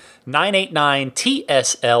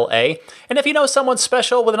 1-888-989-TSLA. And if you know someone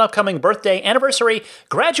special with an upcoming birthday, anniversary,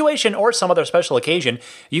 graduation, or some other special occasion,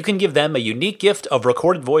 you can give them a unique gift of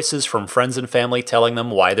recorded voices from friends and family telling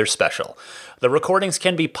them why they're special. The recordings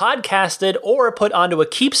can be podcasted or put onto a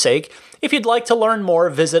keepsake. If you'd like to learn more,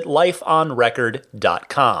 visit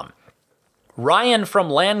lifeonrecord.com. Ryan from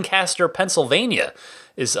Lancaster, Pennsylvania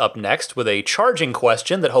is up next with a charging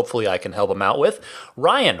question that hopefully I can help him out with.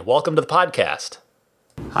 Ryan, welcome to the podcast.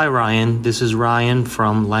 Hi, Ryan. This is Ryan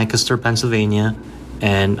from Lancaster, Pennsylvania,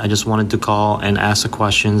 and I just wanted to call and ask the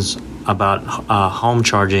questions about home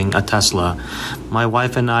charging a Tesla. My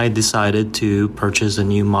wife and I decided to purchase a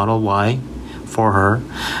new Model Y for her.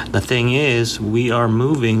 The thing is, we are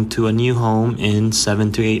moving to a new home in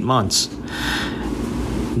 7 to 8 months.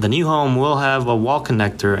 The new home will have a wall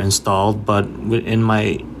connector installed, but in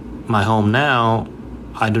my home now,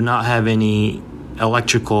 I do not have any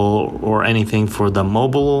electrical or anything for the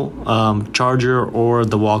mobile charger or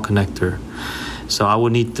the wall connector. So I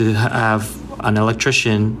would need to have an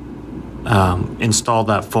electrician install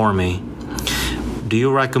that for me. Do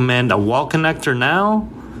you recommend a wall connector now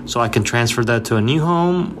so I can transfer that to a new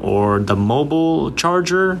home, or the mobile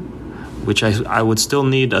charger, which I would still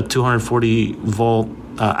need a 240 volt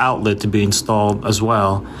outlet to be installed as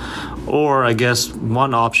well? Or I guess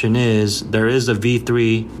one option is there is a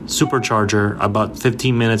V3 supercharger about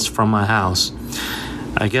 15 minutes from my house.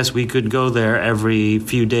 I guess we could go there every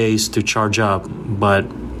few days to charge up, but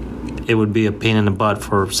it would be a pain in the butt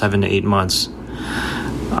for 7 to 8 months.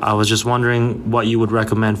 I was just wondering what you would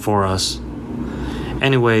recommend for us.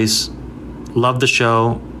 Anyways, love the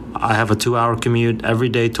show. I have a 2-hour commute every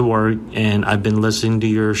day to work, and I've been listening to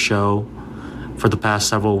your show for the past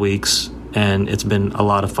several weeks, and it's been a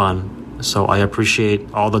lot of fun. So I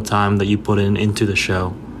appreciate all the time that you put into the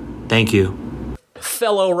show. Thank you.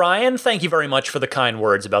 Fellow Ryan, thank you very much for the kind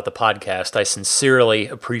words about the podcast. I sincerely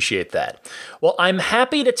appreciate that. Well, I'm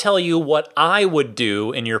happy to tell you what I would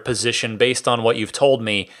do in your position based on what you've told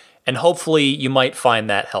me, and hopefully you might find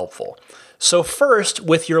that helpful. So first,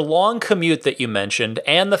 with your long commute that you mentioned,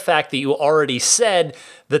 and the fact that you already said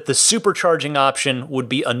that the supercharging option would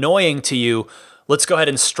be annoying to you, let's go ahead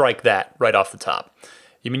and strike that right off the top.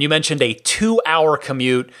 You mentioned a 2-hour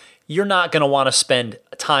commute. You're not going to want to spend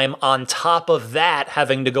time on top of that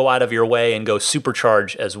having to go out of your way and go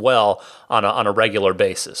supercharge as well on a regular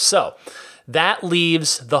basis. So that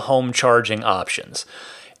leaves the home charging options.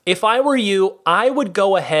 If I were you, I would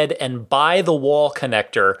go ahead and buy the wall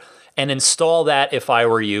connector and install that if I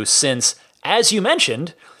were you, since, as you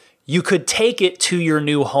mentioned, you could take it to your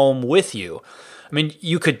new home with you.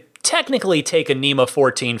 You could technically take a NEMA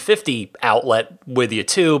 1450 outlet with you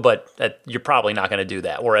too, but you're probably not going to do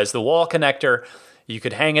that. Whereas the wall connector, you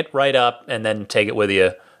could hang it right up and then take it with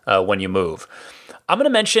you when you move. I'm going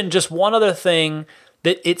to mention just one other thing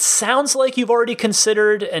that it sounds like you've already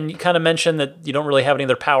considered, and you kind of mentioned that you don't really have any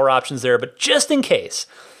other power options there, but just in case,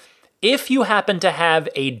 if you happen to have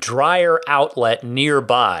a dryer outlet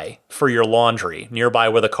nearby for your laundry, nearby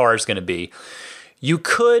where the car is going to be, you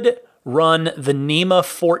could run the NEMA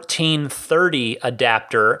 1430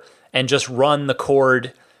 adapter and just run the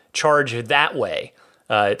cord charge that way.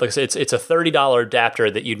 Like I said, it's a $30 adapter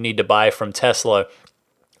that you'd need to buy from Tesla.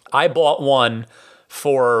 I bought one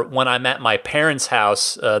for when I'm at my parents'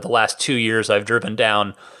 house the last 2 years I've driven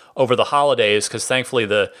down over the holidays, because thankfully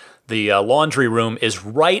the laundry room is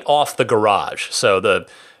right off the garage, so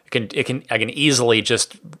I can easily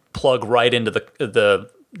just plug right into the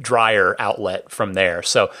dryer outlet from there.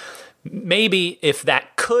 So maybe if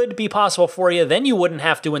that could be possible for you, then you wouldn't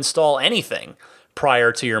have to install anything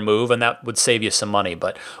prior to your move, and that would save you some money.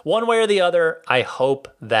 But one way or the other, I hope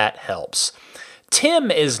that helps.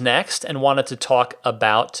 Tim is next and wanted to talk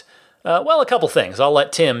about, a couple things. I'll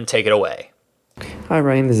let Tim take it away. Hi,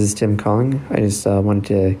 Ryan. This is Tim calling. I just wanted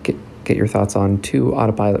to get your thoughts on 2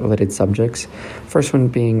 autopilot-related subjects. First one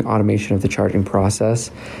being automation of the charging process.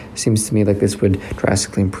 Seems to me like this would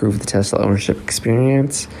drastically improve the Tesla ownership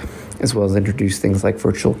experience, as well as introduce things like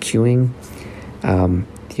virtual queuing.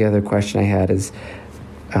 The other question I had is,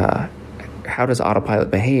 how does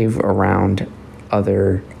autopilot behave around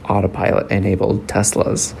other autopilot-enabled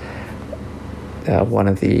Teslas? One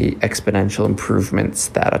of the exponential improvements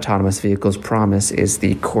that autonomous vehicles promise is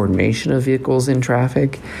the coordination of vehicles in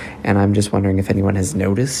traffic, and I'm just wondering if anyone has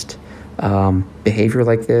noticed behavior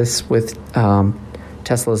like this with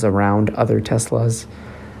Teslas around other Teslas.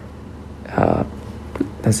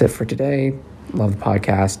 That's it for today. Love the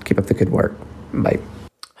podcast. Keep up the good work. Bye.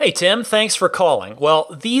 Hey, Tim, thanks for calling.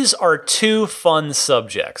 Well, these are two fun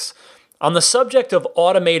subjects. On the subject of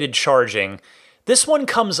automated charging, this one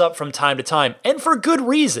comes up from time to time, and for good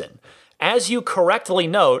reason. As you correctly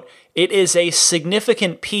note, it is a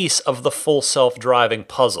significant piece of the full self-driving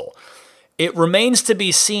puzzle. It remains to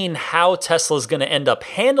be seen how Tesla's going to end up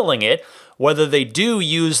handling it, whether they do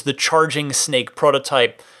use the Charging Snake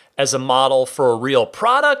prototype as a model for a real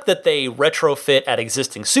product that they retrofit at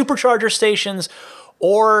existing supercharger stations,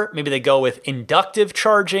 or maybe they go with inductive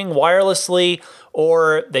charging wirelessly,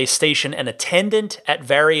 or they station an attendant at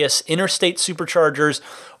various interstate superchargers,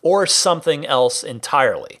 or something else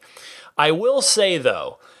entirely. I will say,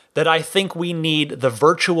 though, that I think we need the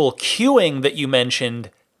virtual queuing that you mentioned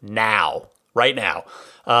now, right now.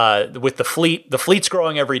 With the fleet's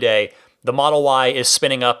growing every day. The Model Y is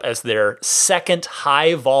spinning up as their second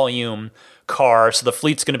high-volume car, so the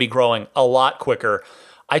fleet's going to be growing a lot quicker.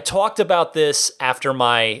 I talked about this after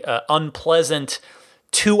my unpleasant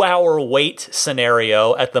 2-hour wait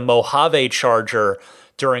scenario at the Mojave charger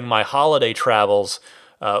during my holiday travels,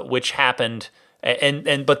 which happened.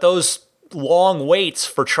 But those long waits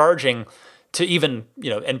for charging to even,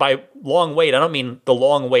 and by long wait, I don't mean the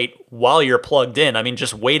long wait while you're plugged in. I mean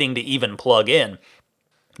just waiting to even plug in.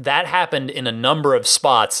 That happened in a number of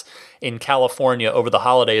spots in California over the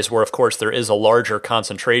holidays, where, of course, there is a larger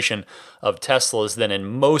concentration of Teslas than in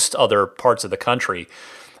most other parts of the country.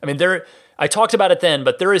 I mean, I talked about it then,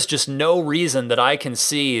 but there is just no reason that I can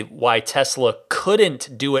see why Tesla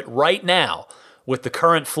couldn't do it right now with the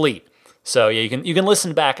current fleet. So yeah, you can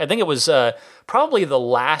listen back. I think it was probably the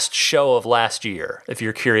last show of last year, if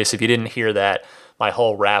you're curious, if you didn't hear that, my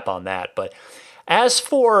whole rap on that. But as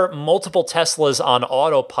for multiple Teslas on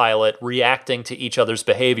autopilot reacting to each other's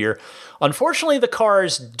behavior, unfortunately the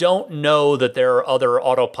cars don't know that there are other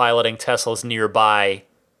autopiloting Teslas nearby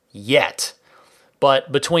yet.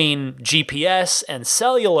 But between GPS and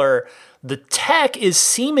cellular, the tech is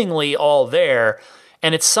seemingly all there,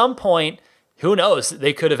 and at some point, who knows,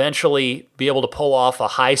 they could eventually be able to pull off a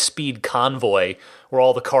high-speed convoy where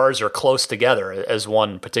all the cars are close together, as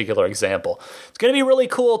one particular example. It's going to be really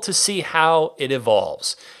cool to see how it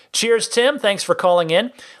evolves. Cheers, Tim. Thanks for calling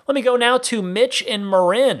in. Let me go now to Mitch in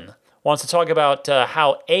Marin. Wants to talk about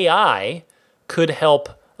how AI could help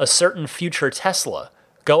a certain future Tesla.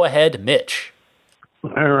 Go ahead, Mitch.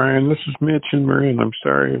 Hi, Ryan. This is Mitch in Marin. I'm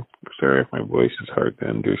sorry if my voice is hard to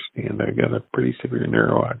understand. I got a pretty severe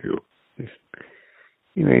neurological.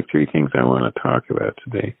 Three things I want to talk about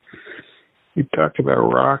today. You talked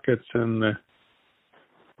about rockets and the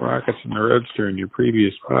Roadster in your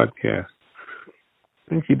previous podcast. I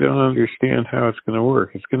think you don't understand how it's going to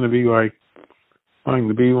work. It's going to be like flying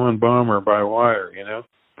the B-1 bomber by wire,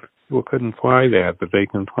 People couldn't fly that, but they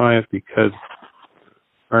can fly it because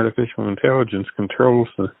artificial intelligence controls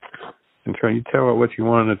you tell it what you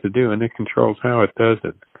want it to do, and it controls how it does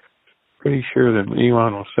it. Pretty sure that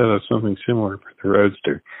Elon will set up something similar for the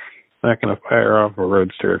Roadster. Not going to fire off a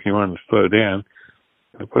Roadster if you want to slow down.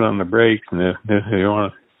 It'll put on the brakes, and the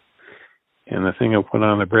thing will put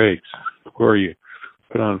on the brakes for you.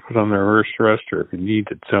 Put on the reverse thruster if you need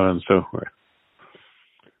it, so on and so forth.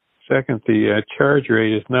 Second, the charge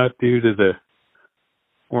rate is not due to the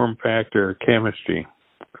form factor or chemistry.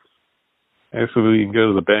 Actually, you can go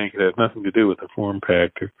to the bank. It has nothing to do with the form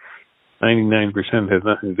factor. 99% has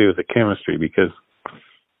nothing to do with the chemistry, because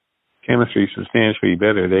chemistry is substantially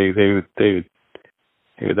better. They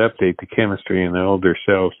would update the chemistry in the older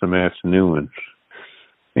cells to match the new ones.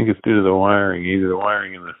 I think it's due to the wiring. Either the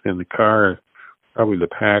wiring in the car, or probably the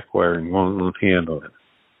pack wiring won't handle it.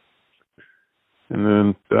 And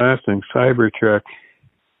then the last thing, Cybertruck.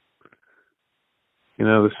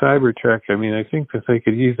 The Cybertruck, I think that they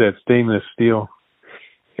could use that stainless steel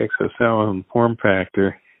exoskeleton form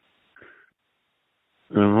factor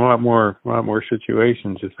in a lot more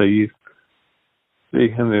situations if they use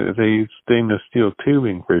stainless steel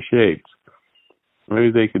tubing for shapes.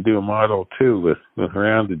 Maybe they could do a Model 2 with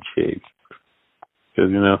rounded shapes.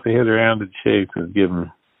 Because, if they had rounded shapes, it would give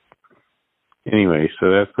them... Anyway,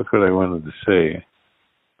 so that's what I wanted to say.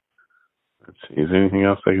 Let's see, is there anything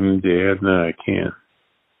else I need to add? No, I can't.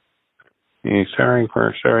 Hey, sorry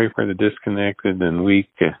for the disconnected and weak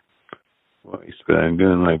voice, but I'm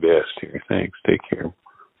doing my best here. Thanks. Take care.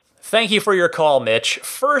 Thank you for your call, Mitch.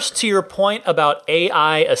 First, to your point about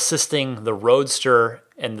AI assisting the Roadster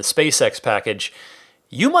and the SpaceX package,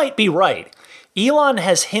 you might be right. Elon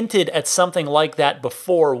has hinted at something like that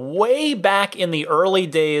before, way back in the early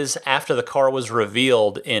days after the car was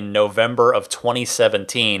revealed in November of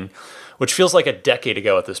 2017, which feels like a decade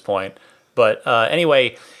ago at this point. But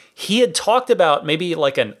anyway, he had talked about maybe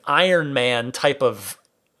like an Iron Man type of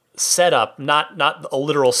setup, not a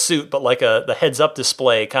literal suit, but like the heads-up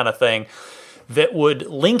display kind of thing that would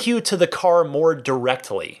link you to the car more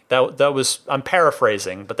directly. That was, I'm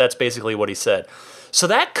paraphrasing, but that's basically what he said. So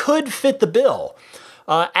that could fit the bill.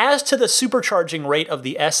 As to the supercharging rate of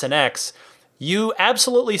the S and X, you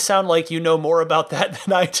absolutely sound like you know more about that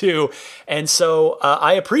than I do, and so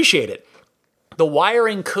I appreciate it. The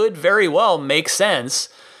wiring could very well make sense,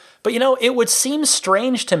 but it would seem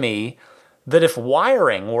strange to me that if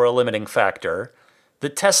wiring were a limiting factor,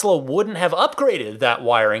 that Tesla wouldn't have upgraded that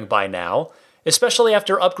wiring by now, especially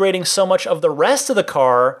after upgrading so much of the rest of the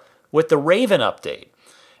car with the Raven update.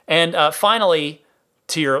 And finally,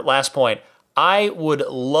 to your last point, I would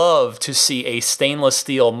love to see a stainless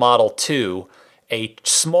steel Model 2, a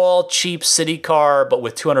small, cheap city car, but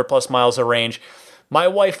with 200 plus miles of range. My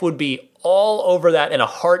wife would be all over that in a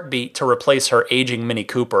heartbeat to replace her aging Mini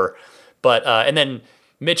Cooper. But and then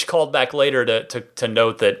Mitch called back later to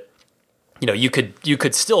note that you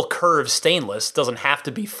could still curve stainless. It doesn't have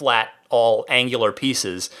to be flat, all angular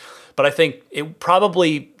pieces. But I think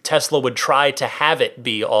probably Tesla would try to have it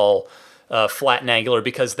be all flat and angular,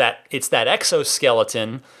 because it's that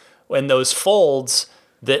exoskeleton and those folds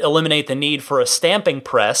that eliminate the need for a stamping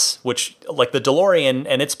press, which, like the DeLorean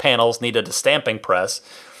and its panels, needed a stamping press.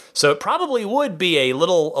 So it probably would be a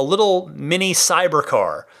little mini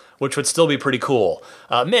cybercar, which would still be pretty cool.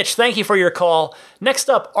 Mitch, thank you for your call. Next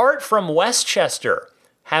up, Art from Westchester,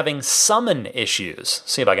 having summon issues.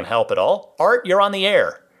 See if I can help at all. Art, you're on the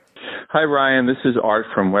air. Hi, Ryan. This is Art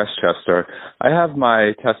from Westchester. I have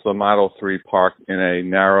my Tesla Model 3 parked in a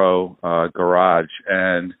narrow garage,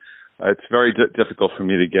 and it's very difficult for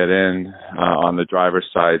me to get in on the driver's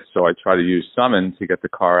side, so I try to use Summon to get the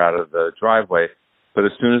car out of the driveway. But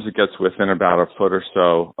as soon as it gets within about a foot or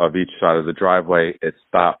so of each side of the driveway, it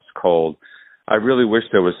stops cold. I really wish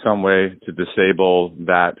there was some way to disable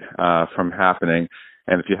that from happening,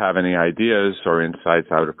 and if you have any ideas or insights,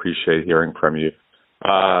 I would appreciate hearing from you.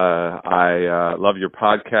 I love your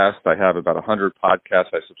podcast. I have about 100 podcasts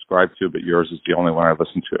I subscribe to, but yours is the only one I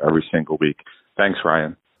listen to every single week. Thanks,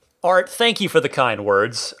 Ryan. Art, thank you for the kind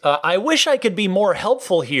words. I wish I could be more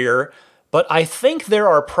helpful here, but I think there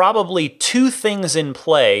are probably two things in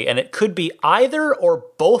play, and it could be either or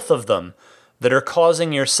both of them that are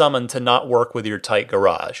causing your Summon to not work with your tight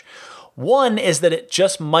garage. One is that it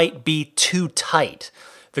just might be too tight.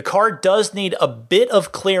 The car does need a bit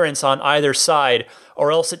of clearance on either side,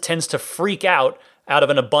 or else it tends to freak out of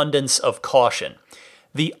an abundance of caution.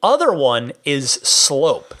 The other one is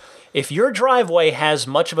slope. If your driveway has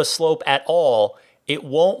much of a slope at all, it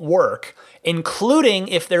won't work, including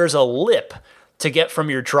if there's a lip to get from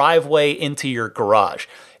your driveway into your garage.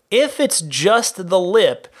 If it's just the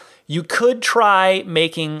lip, you could try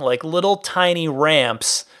making like little tiny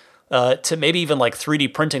ramps, to maybe even like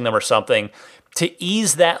 3D printing them or something, to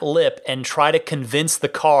ease that lip and try to convince the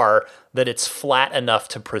car that it's flat enough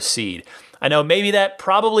to proceed. I know maybe that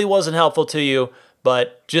probably wasn't helpful to you,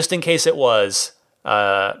 but just in case it was,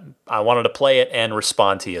 I wanted to play it and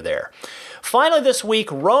respond to you there. Finally this week,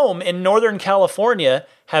 Rome in Northern California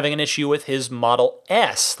having an issue with his Model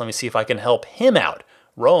S. Let me see if I can help him out.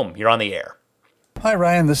 Rome, you're on the air. Hi,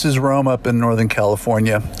 Ryan. This is Rome up in Northern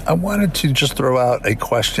California. I wanted to just throw out a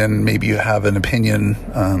question. Maybe you have an opinion,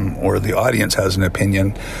 or the audience has an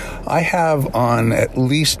opinion. I have on at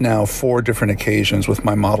least now 4 different occasions with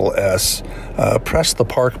my Model S pressed the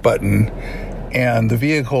park button, and the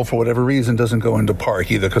vehicle, for whatever reason, doesn't go into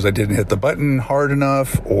park, either because I didn't hit the button hard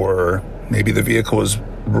enough, or maybe the vehicle was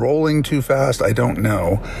rolling too fast. I don't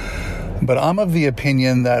know. But I'm of the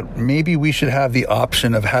opinion that maybe we should have the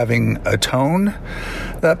option of having a tone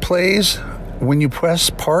that plays when you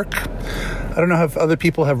press park. I don't know if other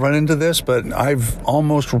people have run into this, but I've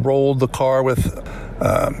almost rolled the car with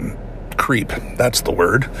creep. That's the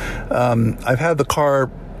word. I've had the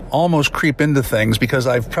car almost creep into things because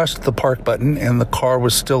I've pressed the park button and the car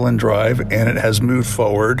was still in drive and it has moved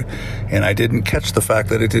forward, and I didn't catch the fact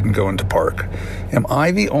that it didn't go into park. Am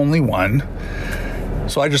I the only one?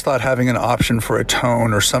 So I just thought having an option for a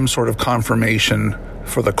tone or some sort of confirmation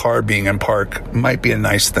for the car being in park might be a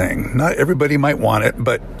nice thing. Not everybody might want it,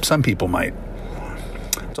 but some people might.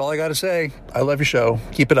 That's all I got to say. I love your show.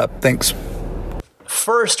 Keep it up. Thanks.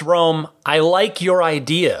 First, Rome, I like your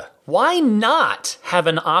idea why not have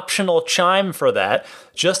an optional chime for that,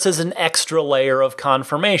 just as an extra layer of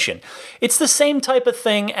confirmation? It's the same type of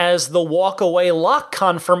thing as the walk-away lock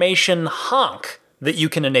confirmation honk that you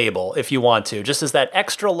can enable if you want to, just as that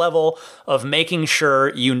extra level of making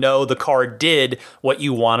sure you know the car did what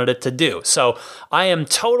you wanted it to do. So I am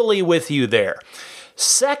totally with you there.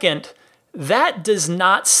 Second, that does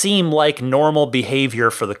not seem like normal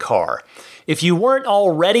behavior for the car. If you weren't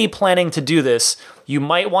already planning to do this, you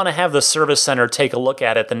might want to have the service center take a look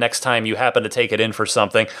at it the next time you happen to take it in for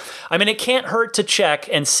something. I mean, it can't hurt to check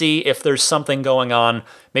and see if there's something going on,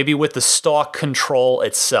 maybe with the stalk control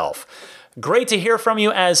itself. Great to hear from you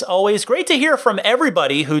as always. Great to hear from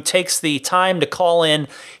everybody who takes the time to call in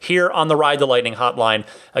here on the Ride the Lightning hotline.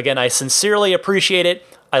 Again, I sincerely appreciate it.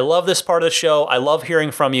 I love this part of the show. I love hearing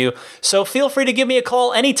from you. So feel free to give me a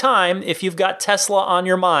call anytime if you've got Tesla on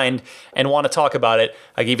your mind and want to talk about it.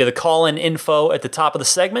 I gave you the call-in info at the top of the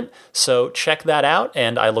segment, so check that out,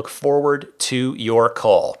 and I look forward to your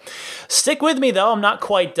call. Stick with me, though. I'm not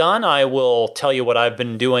quite done. I will tell you what I've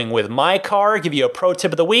been doing with my car, give you a pro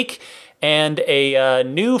tip of the week, and a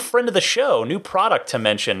new friend of the show, new product to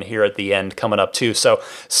mention here at the end coming up too. So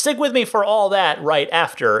stick with me for all that right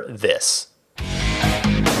after this.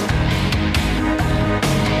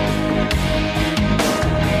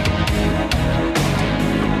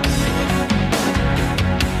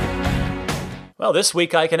 Well, this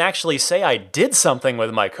week I can actually say I did something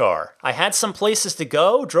with my car. I had some places to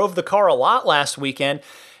go, drove the car a lot last weekend,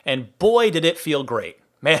 and boy, did it feel great.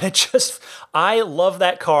 Man, I love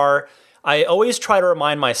that car. I always try to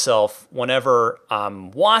remind myself whenever I'm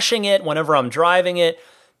washing it, whenever I'm driving it,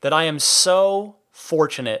 that I am so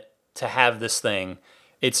fortunate to have this thing.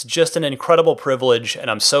 It's just an incredible privilege, and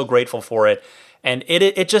I'm so grateful for it. And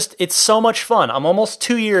it's so much fun. I'm almost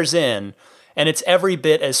 2 years in, and it's every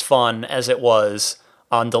bit as fun as it was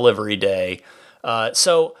on delivery day.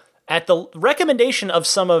 So at the recommendation of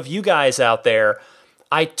some of you guys out there,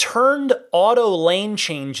 I turned auto lane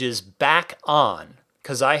changes back on,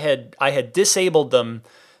 because I had disabled them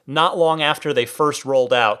not long after they first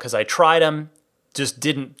rolled out, because I tried them, just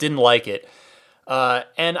didn't like it.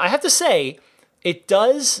 And I have to say, it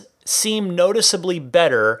does seem noticeably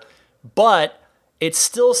better, but it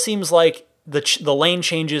still seems like the lane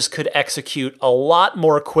changes could execute a lot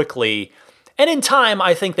more quickly. And in time,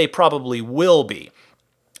 I think they probably will be.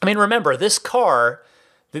 I mean, remember, this car,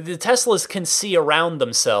 the Teslas can see around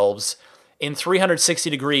themselves in 360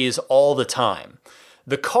 degrees all the time.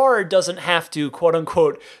 The car doesn't have to, quote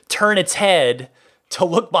unquote, turn its head to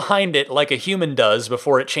look behind it like a human does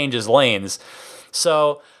before it changes lanes.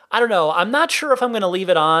 So, I don't know. I'm not sure if I'm going to leave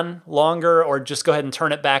it on longer or just go ahead and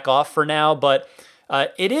turn it back off for now, but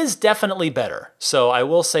it is definitely better. So I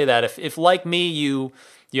will say that if like me, you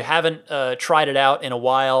haven't tried it out in a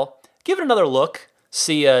while, give it another look,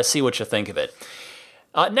 see what you think of it.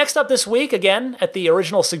 Next up this week, again, at the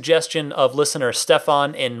original suggestion of listener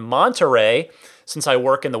Stefan in Monterey, since I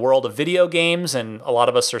work in the world of video games and a lot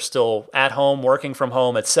of us are still at home, working from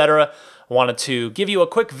home, etc., I wanted to give you a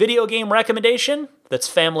quick video game recommendation that's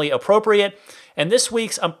family appropriate. And this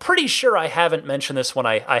week's, I'm pretty sure I haven't mentioned this one.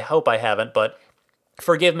 I hope I haven't, but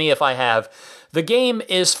forgive me if I have. The game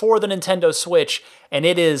is for the Nintendo Switch, and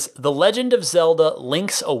it is The Legend of Zelda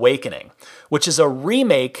Link's Awakening, which is a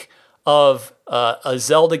remake of a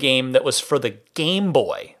Zelda game that was for the Game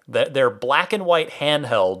Boy, their black and white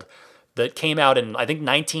handheld that came out in, I think,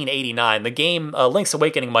 1989. The game Link's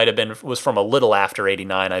Awakening was from a little after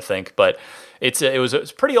 89, I think, but it was a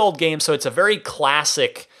pretty old game, so it's a very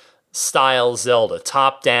classic style Zelda,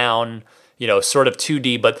 top down, sort of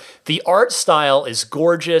 2D, but the art style is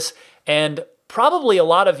gorgeous, and probably a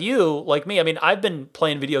lot of you, like me, I mean, I've been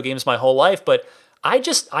playing video games my whole life, but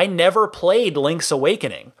I never played Link's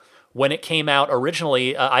Awakening. When it came out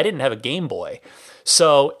originally, I didn't have a Game Boy.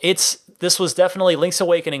 So this was definitely Link's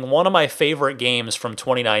Awakening, one of my favorite games from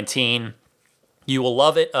 2019. You will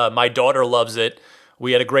love it. My daughter loves it.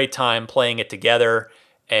 We had a great time playing it together,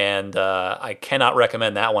 and I cannot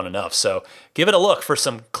recommend that one enough. So give it a look for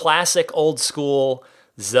some classic old school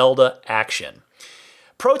Zelda action.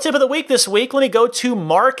 Pro tip of the week this week, let me go to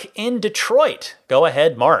Mark in Detroit. Go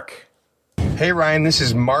ahead, Mark. Hey Ryan, this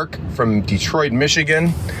is Mark from Detroit,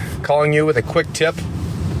 Michigan, calling you with a quick tip.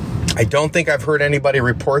 I don't think I've heard anybody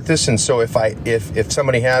report this, and so if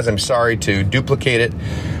somebody has, I'm sorry to duplicate it.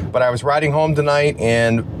 But I was riding home tonight,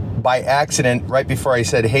 and by accident, right before I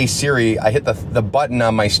said, "Hey Siri," I hit the button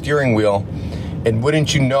on my steering wheel, and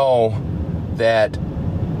wouldn't you know that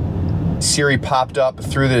Siri popped up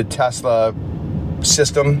through the Tesla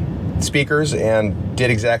system speakers and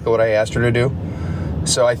did exactly what I asked her to do.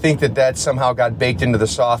 So I think that somehow got baked into the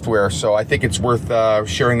software. So I think it's worth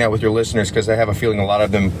sharing that with your listeners, because I have a feeling a lot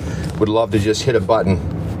of them would love to just hit a button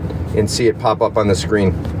and see it pop up on the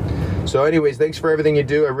screen. So anyways, thanks for everything you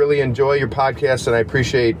do. I really enjoy your podcast, and I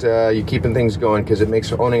appreciate you keeping things going, because it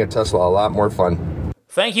makes owning a Tesla a lot more fun.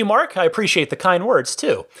 Thank you, Mark. I appreciate the kind words,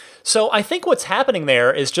 too. So I think what's happening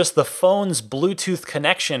there is just the phone's Bluetooth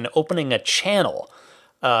connection opening a channel.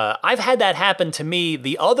 I've had that happen to me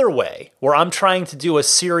the other way, where I'm trying to do a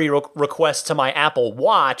Siri request to my Apple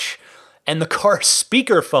Watch, and the car's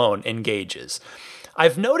speakerphone engages.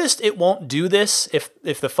 I've noticed it won't do this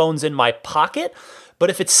if the phone's in my pocket, but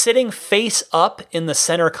if it's sitting face up in the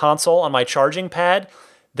center console on my charging pad,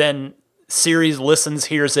 then Siri listens,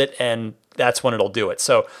 hears it, and that's when it'll do it.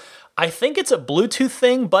 So I think it's a Bluetooth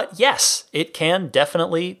thing, but yes, it can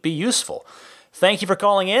definitely be useful. Thank you for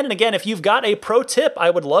calling in. And again, if you've got a pro tip, I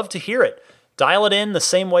would love to hear it. Dial it in the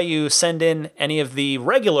same way you send in any of the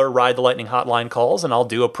regular Ride the Lightning hotline calls, and I'll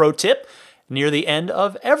do a pro tip near the end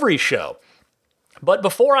of every show. But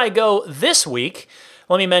before I go this week,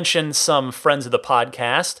 let me mention some friends of the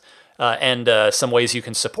podcast and some ways you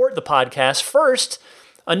can support the podcast. First,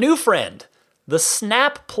 a new friend, the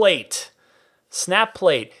Snap Plate. Snap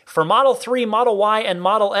Plate. For Model 3, Model Y, and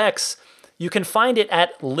Model X, you can find it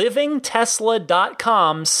at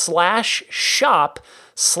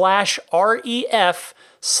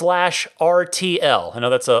livingtesla.com/shop/ref/RTL. I know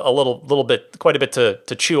that's a little bit, quite a bit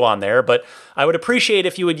to chew on there, but I would appreciate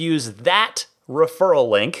if you would use that referral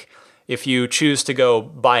link if you choose to go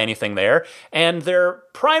buy anything there. And their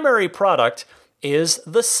primary product is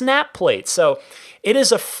the Snap Plate. So it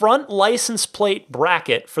is a front license plate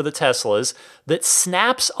bracket for the Teslas that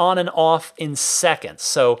snaps on and off in seconds.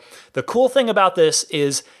 So the cool thing about this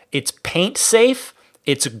is it's paint safe,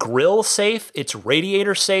 it's grill safe, it's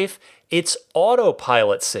radiator safe, it's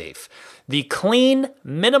autopilot safe. The clean,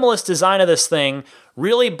 minimalist design of this thing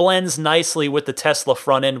really blends nicely with the Tesla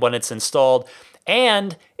front end when it's installed,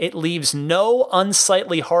 and it leaves no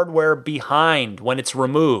unsightly hardware behind when it's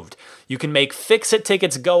removed. You can make fix-it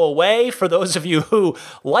tickets go away for those of you who,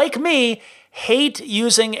 like me, hate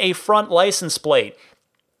using a front license plate.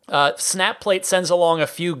 Snap Plate sends along a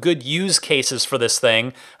few good use cases for this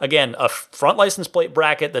thing. Again, a front license plate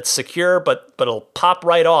bracket that's secure, but it'll pop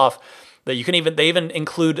right off. That you can they even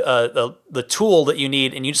include the tool that you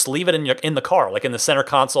need, and you just leave it in the car, like in the center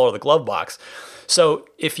console or the glove box. So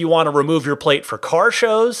if you want to remove your plate for car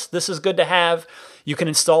shows, this is good to have. You can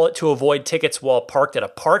install it to avoid tickets while parked at a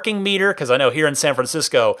parking meter, because I know here in San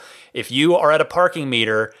Francisco, if you are at a parking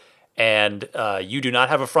meter and you do not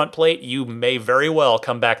have a front plate, you may very well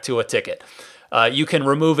come back to a ticket. You can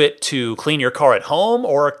remove it to clean your car at home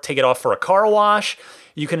or take it off for a car wash.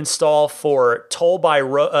 You can install for toll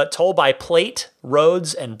by plate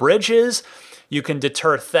roads and bridges. You can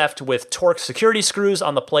deter theft with torque security screws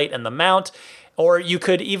on the plate and the mount. Or you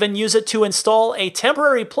could even use it to install a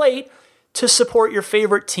temporary plate to support your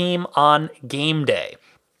favorite team on game day.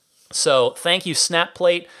 So thank you, Snap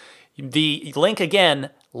Plate. The link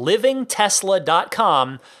again,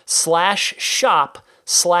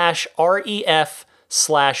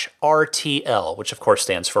 livingtesla.com/shop/REF/RTL, which of course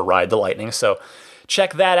stands for Ride the Lightning. So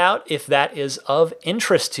check that out if that is of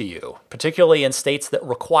interest to you, particularly in states that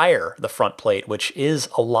require the front plate, which is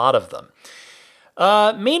a lot of them.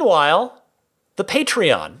 Meanwhile, the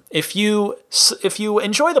Patreon. If you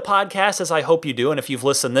enjoy the podcast, as I hope you do, and if you've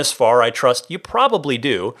listened this far, I trust you probably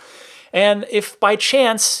do, and if by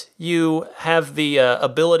chance you have the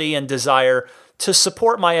ability and desire to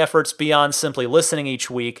support my efforts beyond simply listening each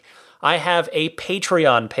week, I have a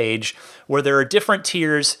Patreon page where there are different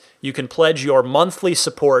tiers. You can pledge your monthly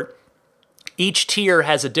support. Each tier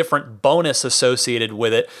has a different bonus associated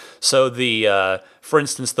with it. So for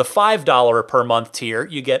instance, the $5 per month tier,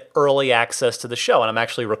 you get early access to the show. And I'm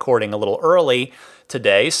actually recording a little early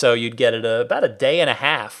today, so you'd get it about a day and a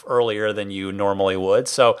half earlier than you normally would.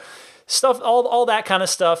 So stuff, all that kind of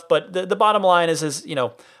stuff. But the bottom line is,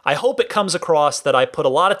 I hope it comes across that I put a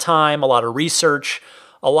lot of time, a lot of research,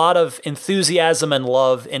 a lot of enthusiasm and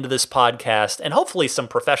love into this podcast, and hopefully some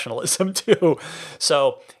professionalism too.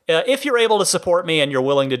 So if you're able to support me and you're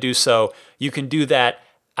willing to do so, you can do that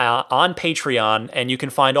on Patreon, and you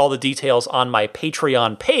can find all the details on my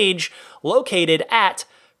Patreon page located at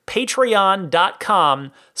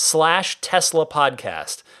patreon.com/Tesla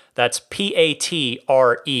podcast. That's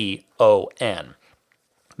PATREON.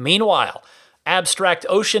 Meanwhile,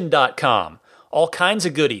 abstractocean.com. All kinds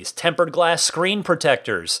of goodies, tempered glass screen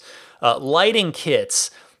protectors, lighting kits,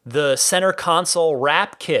 the center console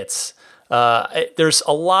wrap kits. There's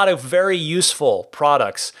a lot of very useful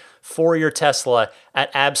products for your Tesla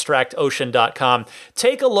at abstractocean.com.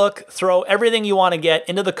 Take a look, throw everything you want to get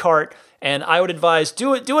into the cart, and I would advise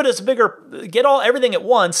do it as get everything at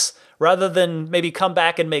once rather than maybe come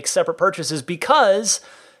back and make separate purchases, because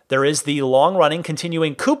there is the long-running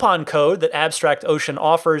continuing coupon code that Abstract Ocean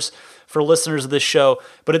offers for listeners of this show,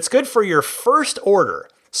 but it's good for your first order.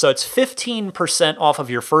 So it's 15% off of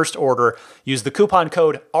your first order. Use the coupon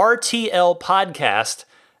code RTL Podcast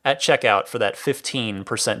at checkout for that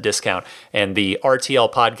 15% discount. And the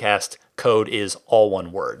RTL Podcast code is all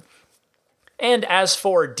one word. And as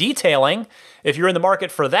for detailing, if you're in the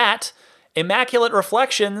market for that, Immaculate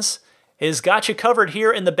Reflections has got you covered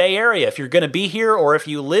here in the Bay Area. If you're going to be here, or if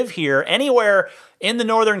you live here, anywhere in the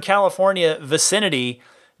Northern California vicinity,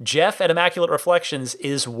 Jeff at Immaculate Reflections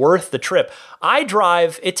is worth the trip.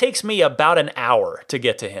 It takes me about an hour to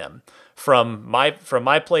get to him from my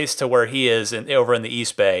place to where he is over in the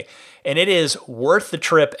East Bay, and it is worth the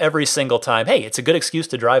trip every single time. Hey, it's a good excuse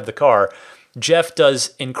to drive the car. Jeff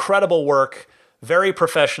does incredible work, very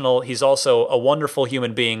professional. He's also a wonderful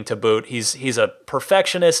human being to boot. He's a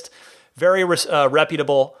perfectionist, very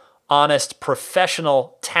reputable, honest,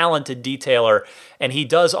 professional, talented detailer, and he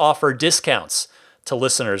does offer discounts to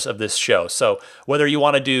listeners of this show. So whether you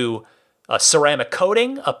want to do a ceramic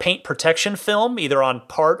coating, a paint protection film, either on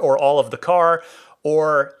part or all of the car,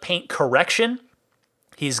 or paint correction,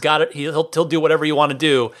 he's got it. He'll do whatever you want to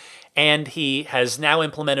do. And he has now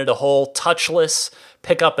implemented a whole touchless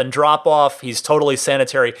pickup and drop off. He's totally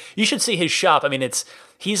sanitary. You should see his shop. I mean,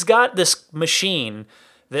 he's got this machine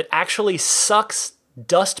that actually sucks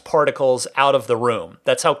dust particles out of the room.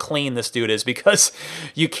 That's how clean this dude is, because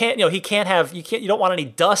you don't want any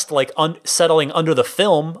dust like settling under the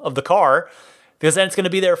film of the car, because then it's going to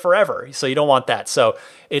be there forever. So you don't want that. So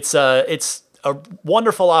it's a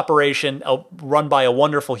wonderful operation run by a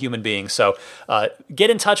wonderful human being. So get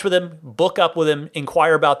in touch with him, book up with him,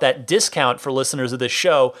 inquire about that discount for listeners of this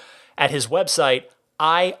show at his website,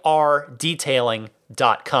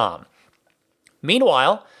 irdetailing.com.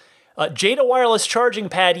 Meanwhile, Jada wireless charging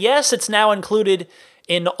pad, yes, it's now included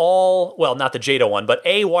in all, well, not the Jada one, but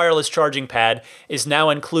a wireless charging pad is now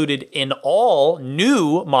included in all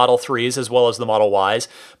new Model 3s as well as the Model Ys,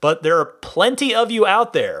 but there are plenty of you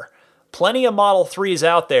out there, plenty of Model 3s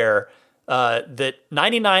out there that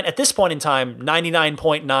at this point in time,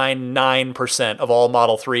 99.99% of all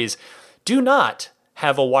Model 3s do not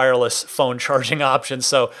have a wireless phone charging option.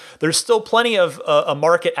 So there's still plenty of a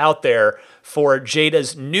market out there for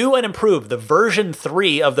Jada's new and improved, the version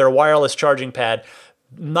 3 of their wireless charging pad.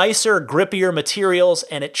 Nicer, grippier materials,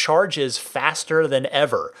 and it charges faster than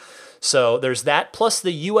ever. So there's that, plus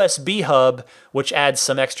the USB hub, which adds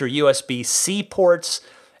some extra USB-C ports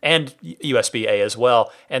and USB-A as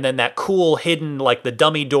well. And then that cool hidden, like the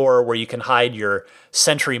dummy door where you can hide your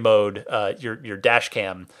Sentry mode, your dash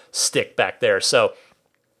cam stick back there. So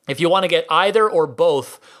if you want to get either or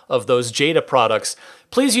both of those Jada products,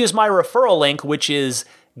 please use my referral link, which is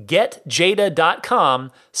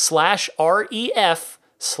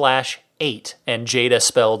getjada.com/ref/8, and Jada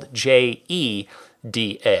spelled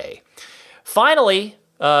Jeda. Finally,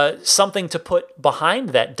 something to put behind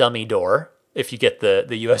that dummy door, if you get the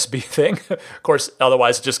USB thing, of course,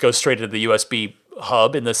 otherwise it just goes straight into the USB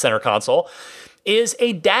hub in the center console, is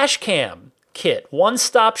a dash cam kit.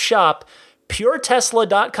 One-stop shop,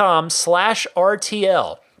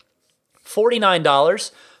 puretesla.com/RTL.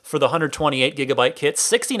 $49 for the 128 gigabyte kit,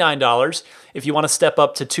 $69 if you want to step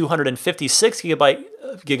up to 256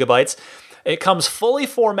 gigabytes. It comes fully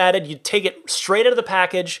formatted. You take it straight out of the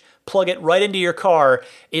package, plug it right into your car.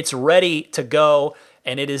 It's ready to go,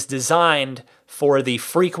 and it is designed for the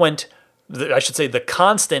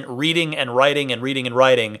constant reading and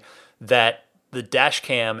writing that the dash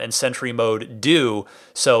cam and Sentry mode do.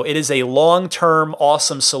 So it is a long-term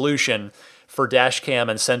awesome solution for dash cam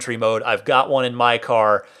and Sentry mode. I've got one in my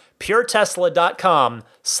car.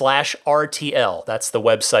 puretesla.com/RTL. That's the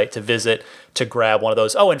website to visit to grab one of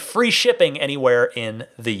those. Oh, and free shipping anywhere in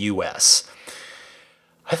the US.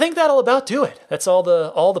 I think that'll about do it. That's all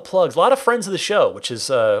the plugs. A lot of friends of the show, which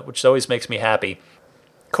always makes me happy.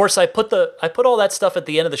 Of course, I put all that stuff at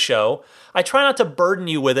the end of the show. I try not to burden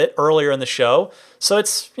you with it earlier in the show. So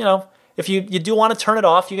it's, if you do want to turn it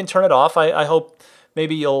off, you can turn it off. I hope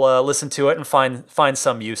maybe you'll listen to it and find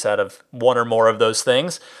some use out of one or more of those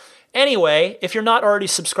things. Anyway, if you're not already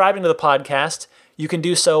subscribing to the podcast, you can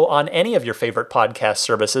do so on any of your favorite podcast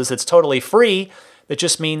services. It's totally free. It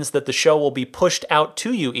just means that the show will be pushed out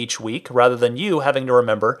to you each week rather than you having to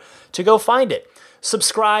remember to go find it.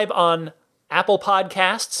 Subscribe on Apple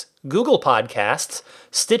Podcasts, Google Podcasts,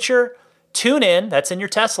 Stitcher, Tune in. That's in your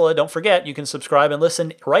Tesla. Don't forget, you can subscribe and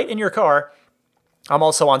listen right in your car. I'm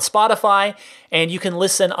also on Spotify, and you can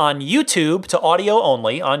listen on YouTube to audio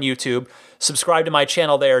only on YouTube. Subscribe to my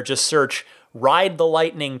channel there. Just search Ride the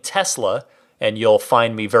Lightning Tesla, and you'll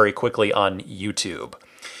find me very quickly on YouTube.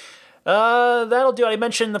 That'll do it. I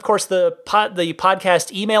mentioned, of course, the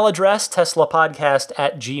podcast email address,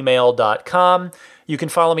 teslapodcast@gmail.com. You can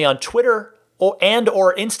follow me on Twitter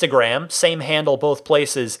or Instagram, same handle both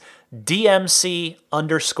places,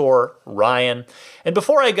 DMC_Ryan. And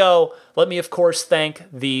before I go, let me, of course, thank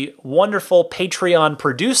the wonderful Patreon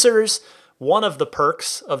producers. One of the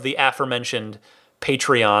perks of the aforementioned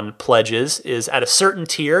Patreon pledges is at a certain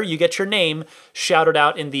tier, you get your name shouted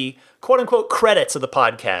out in the quote-unquote credits of the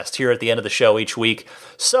podcast here at the end of the show each week.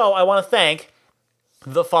 So I want to thank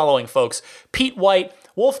the following folks: Pete White,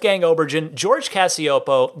 Wolfgang Obergen, George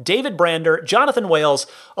Cassiopo, David Brander, Jonathan Wales,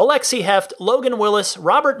 Alexi Heft, Logan Willis,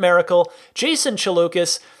 Robert Miracle, Jason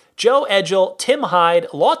Chalukas, Joe Edgel, Tim Hyde,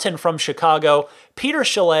 Lawton from Chicago, Peter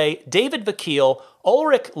Chalet, David Vakil,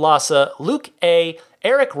 Ulrich Lassa, Luke A.,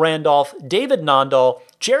 Eric Randolph, David Nondahl,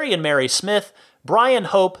 Jerry and Mary Smith, Brian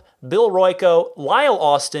Hope, Bill Royko, Lyle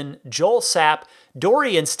Austin, Joel Sapp,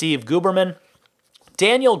 Dory and Steve Guberman,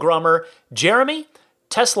 Daniel Grummer, Jeremy,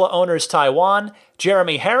 Tesla Owners Taiwan,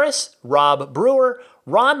 Jeremy Harris, Rob Brewer,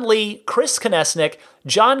 Ron Lee, Chris Konesnik,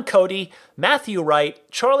 John Cody, Matthew Wright,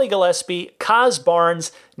 Charlie Gillespie, Kaz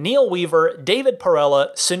Barnes, Neil Weaver, David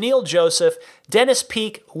Perella, Sunil Joseph, Dennis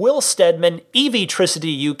Peak, Will Stedman,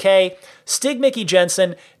 Evitricity UK, Stig Mickey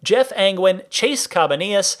Jensen, Jeff Angwin, Chase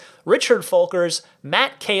Cabanillas, Richard Folkers,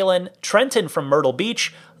 Matt Kalin, Trenton from Myrtle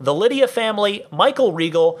Beach, the Lydia family, Michael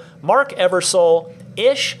Regal, Mark Eversole,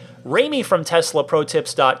 Ish, Ramey from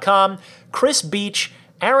TeslaProTips.com, Chris Beach,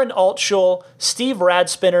 Aaron Altschul, Steve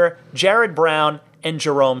Radspinner, Jared Brown, and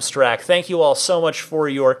Jerome Strack. Thank you all so much for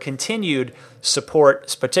your continued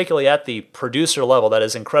support, particularly at the producer level. That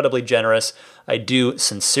is incredibly generous. I do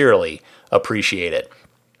sincerely appreciate it.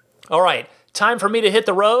 All right, time for me to hit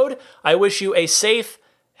the road. I wish you a safe,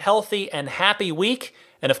 healthy, and happy week.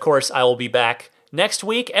 And of course, I will be back next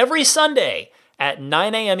week, every Sunday at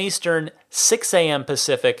 9 a.m. Eastern, 6 a.m.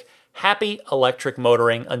 Pacific. Happy electric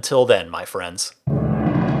motoring until then, my friends.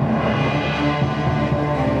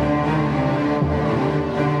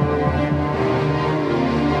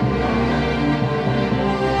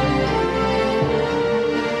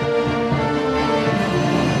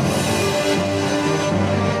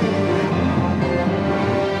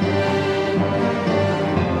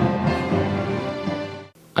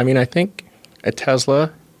 I mean, I think a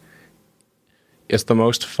Tesla is the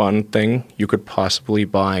most fun thing you could possibly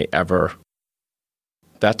buy ever.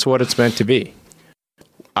 That's what it's meant to be.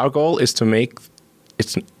 Our goal is to make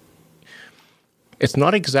it's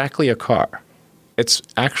not exactly a car. It's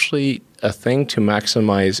actually a thing to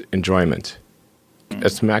maximize enjoyment.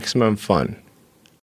 It's maximum fun.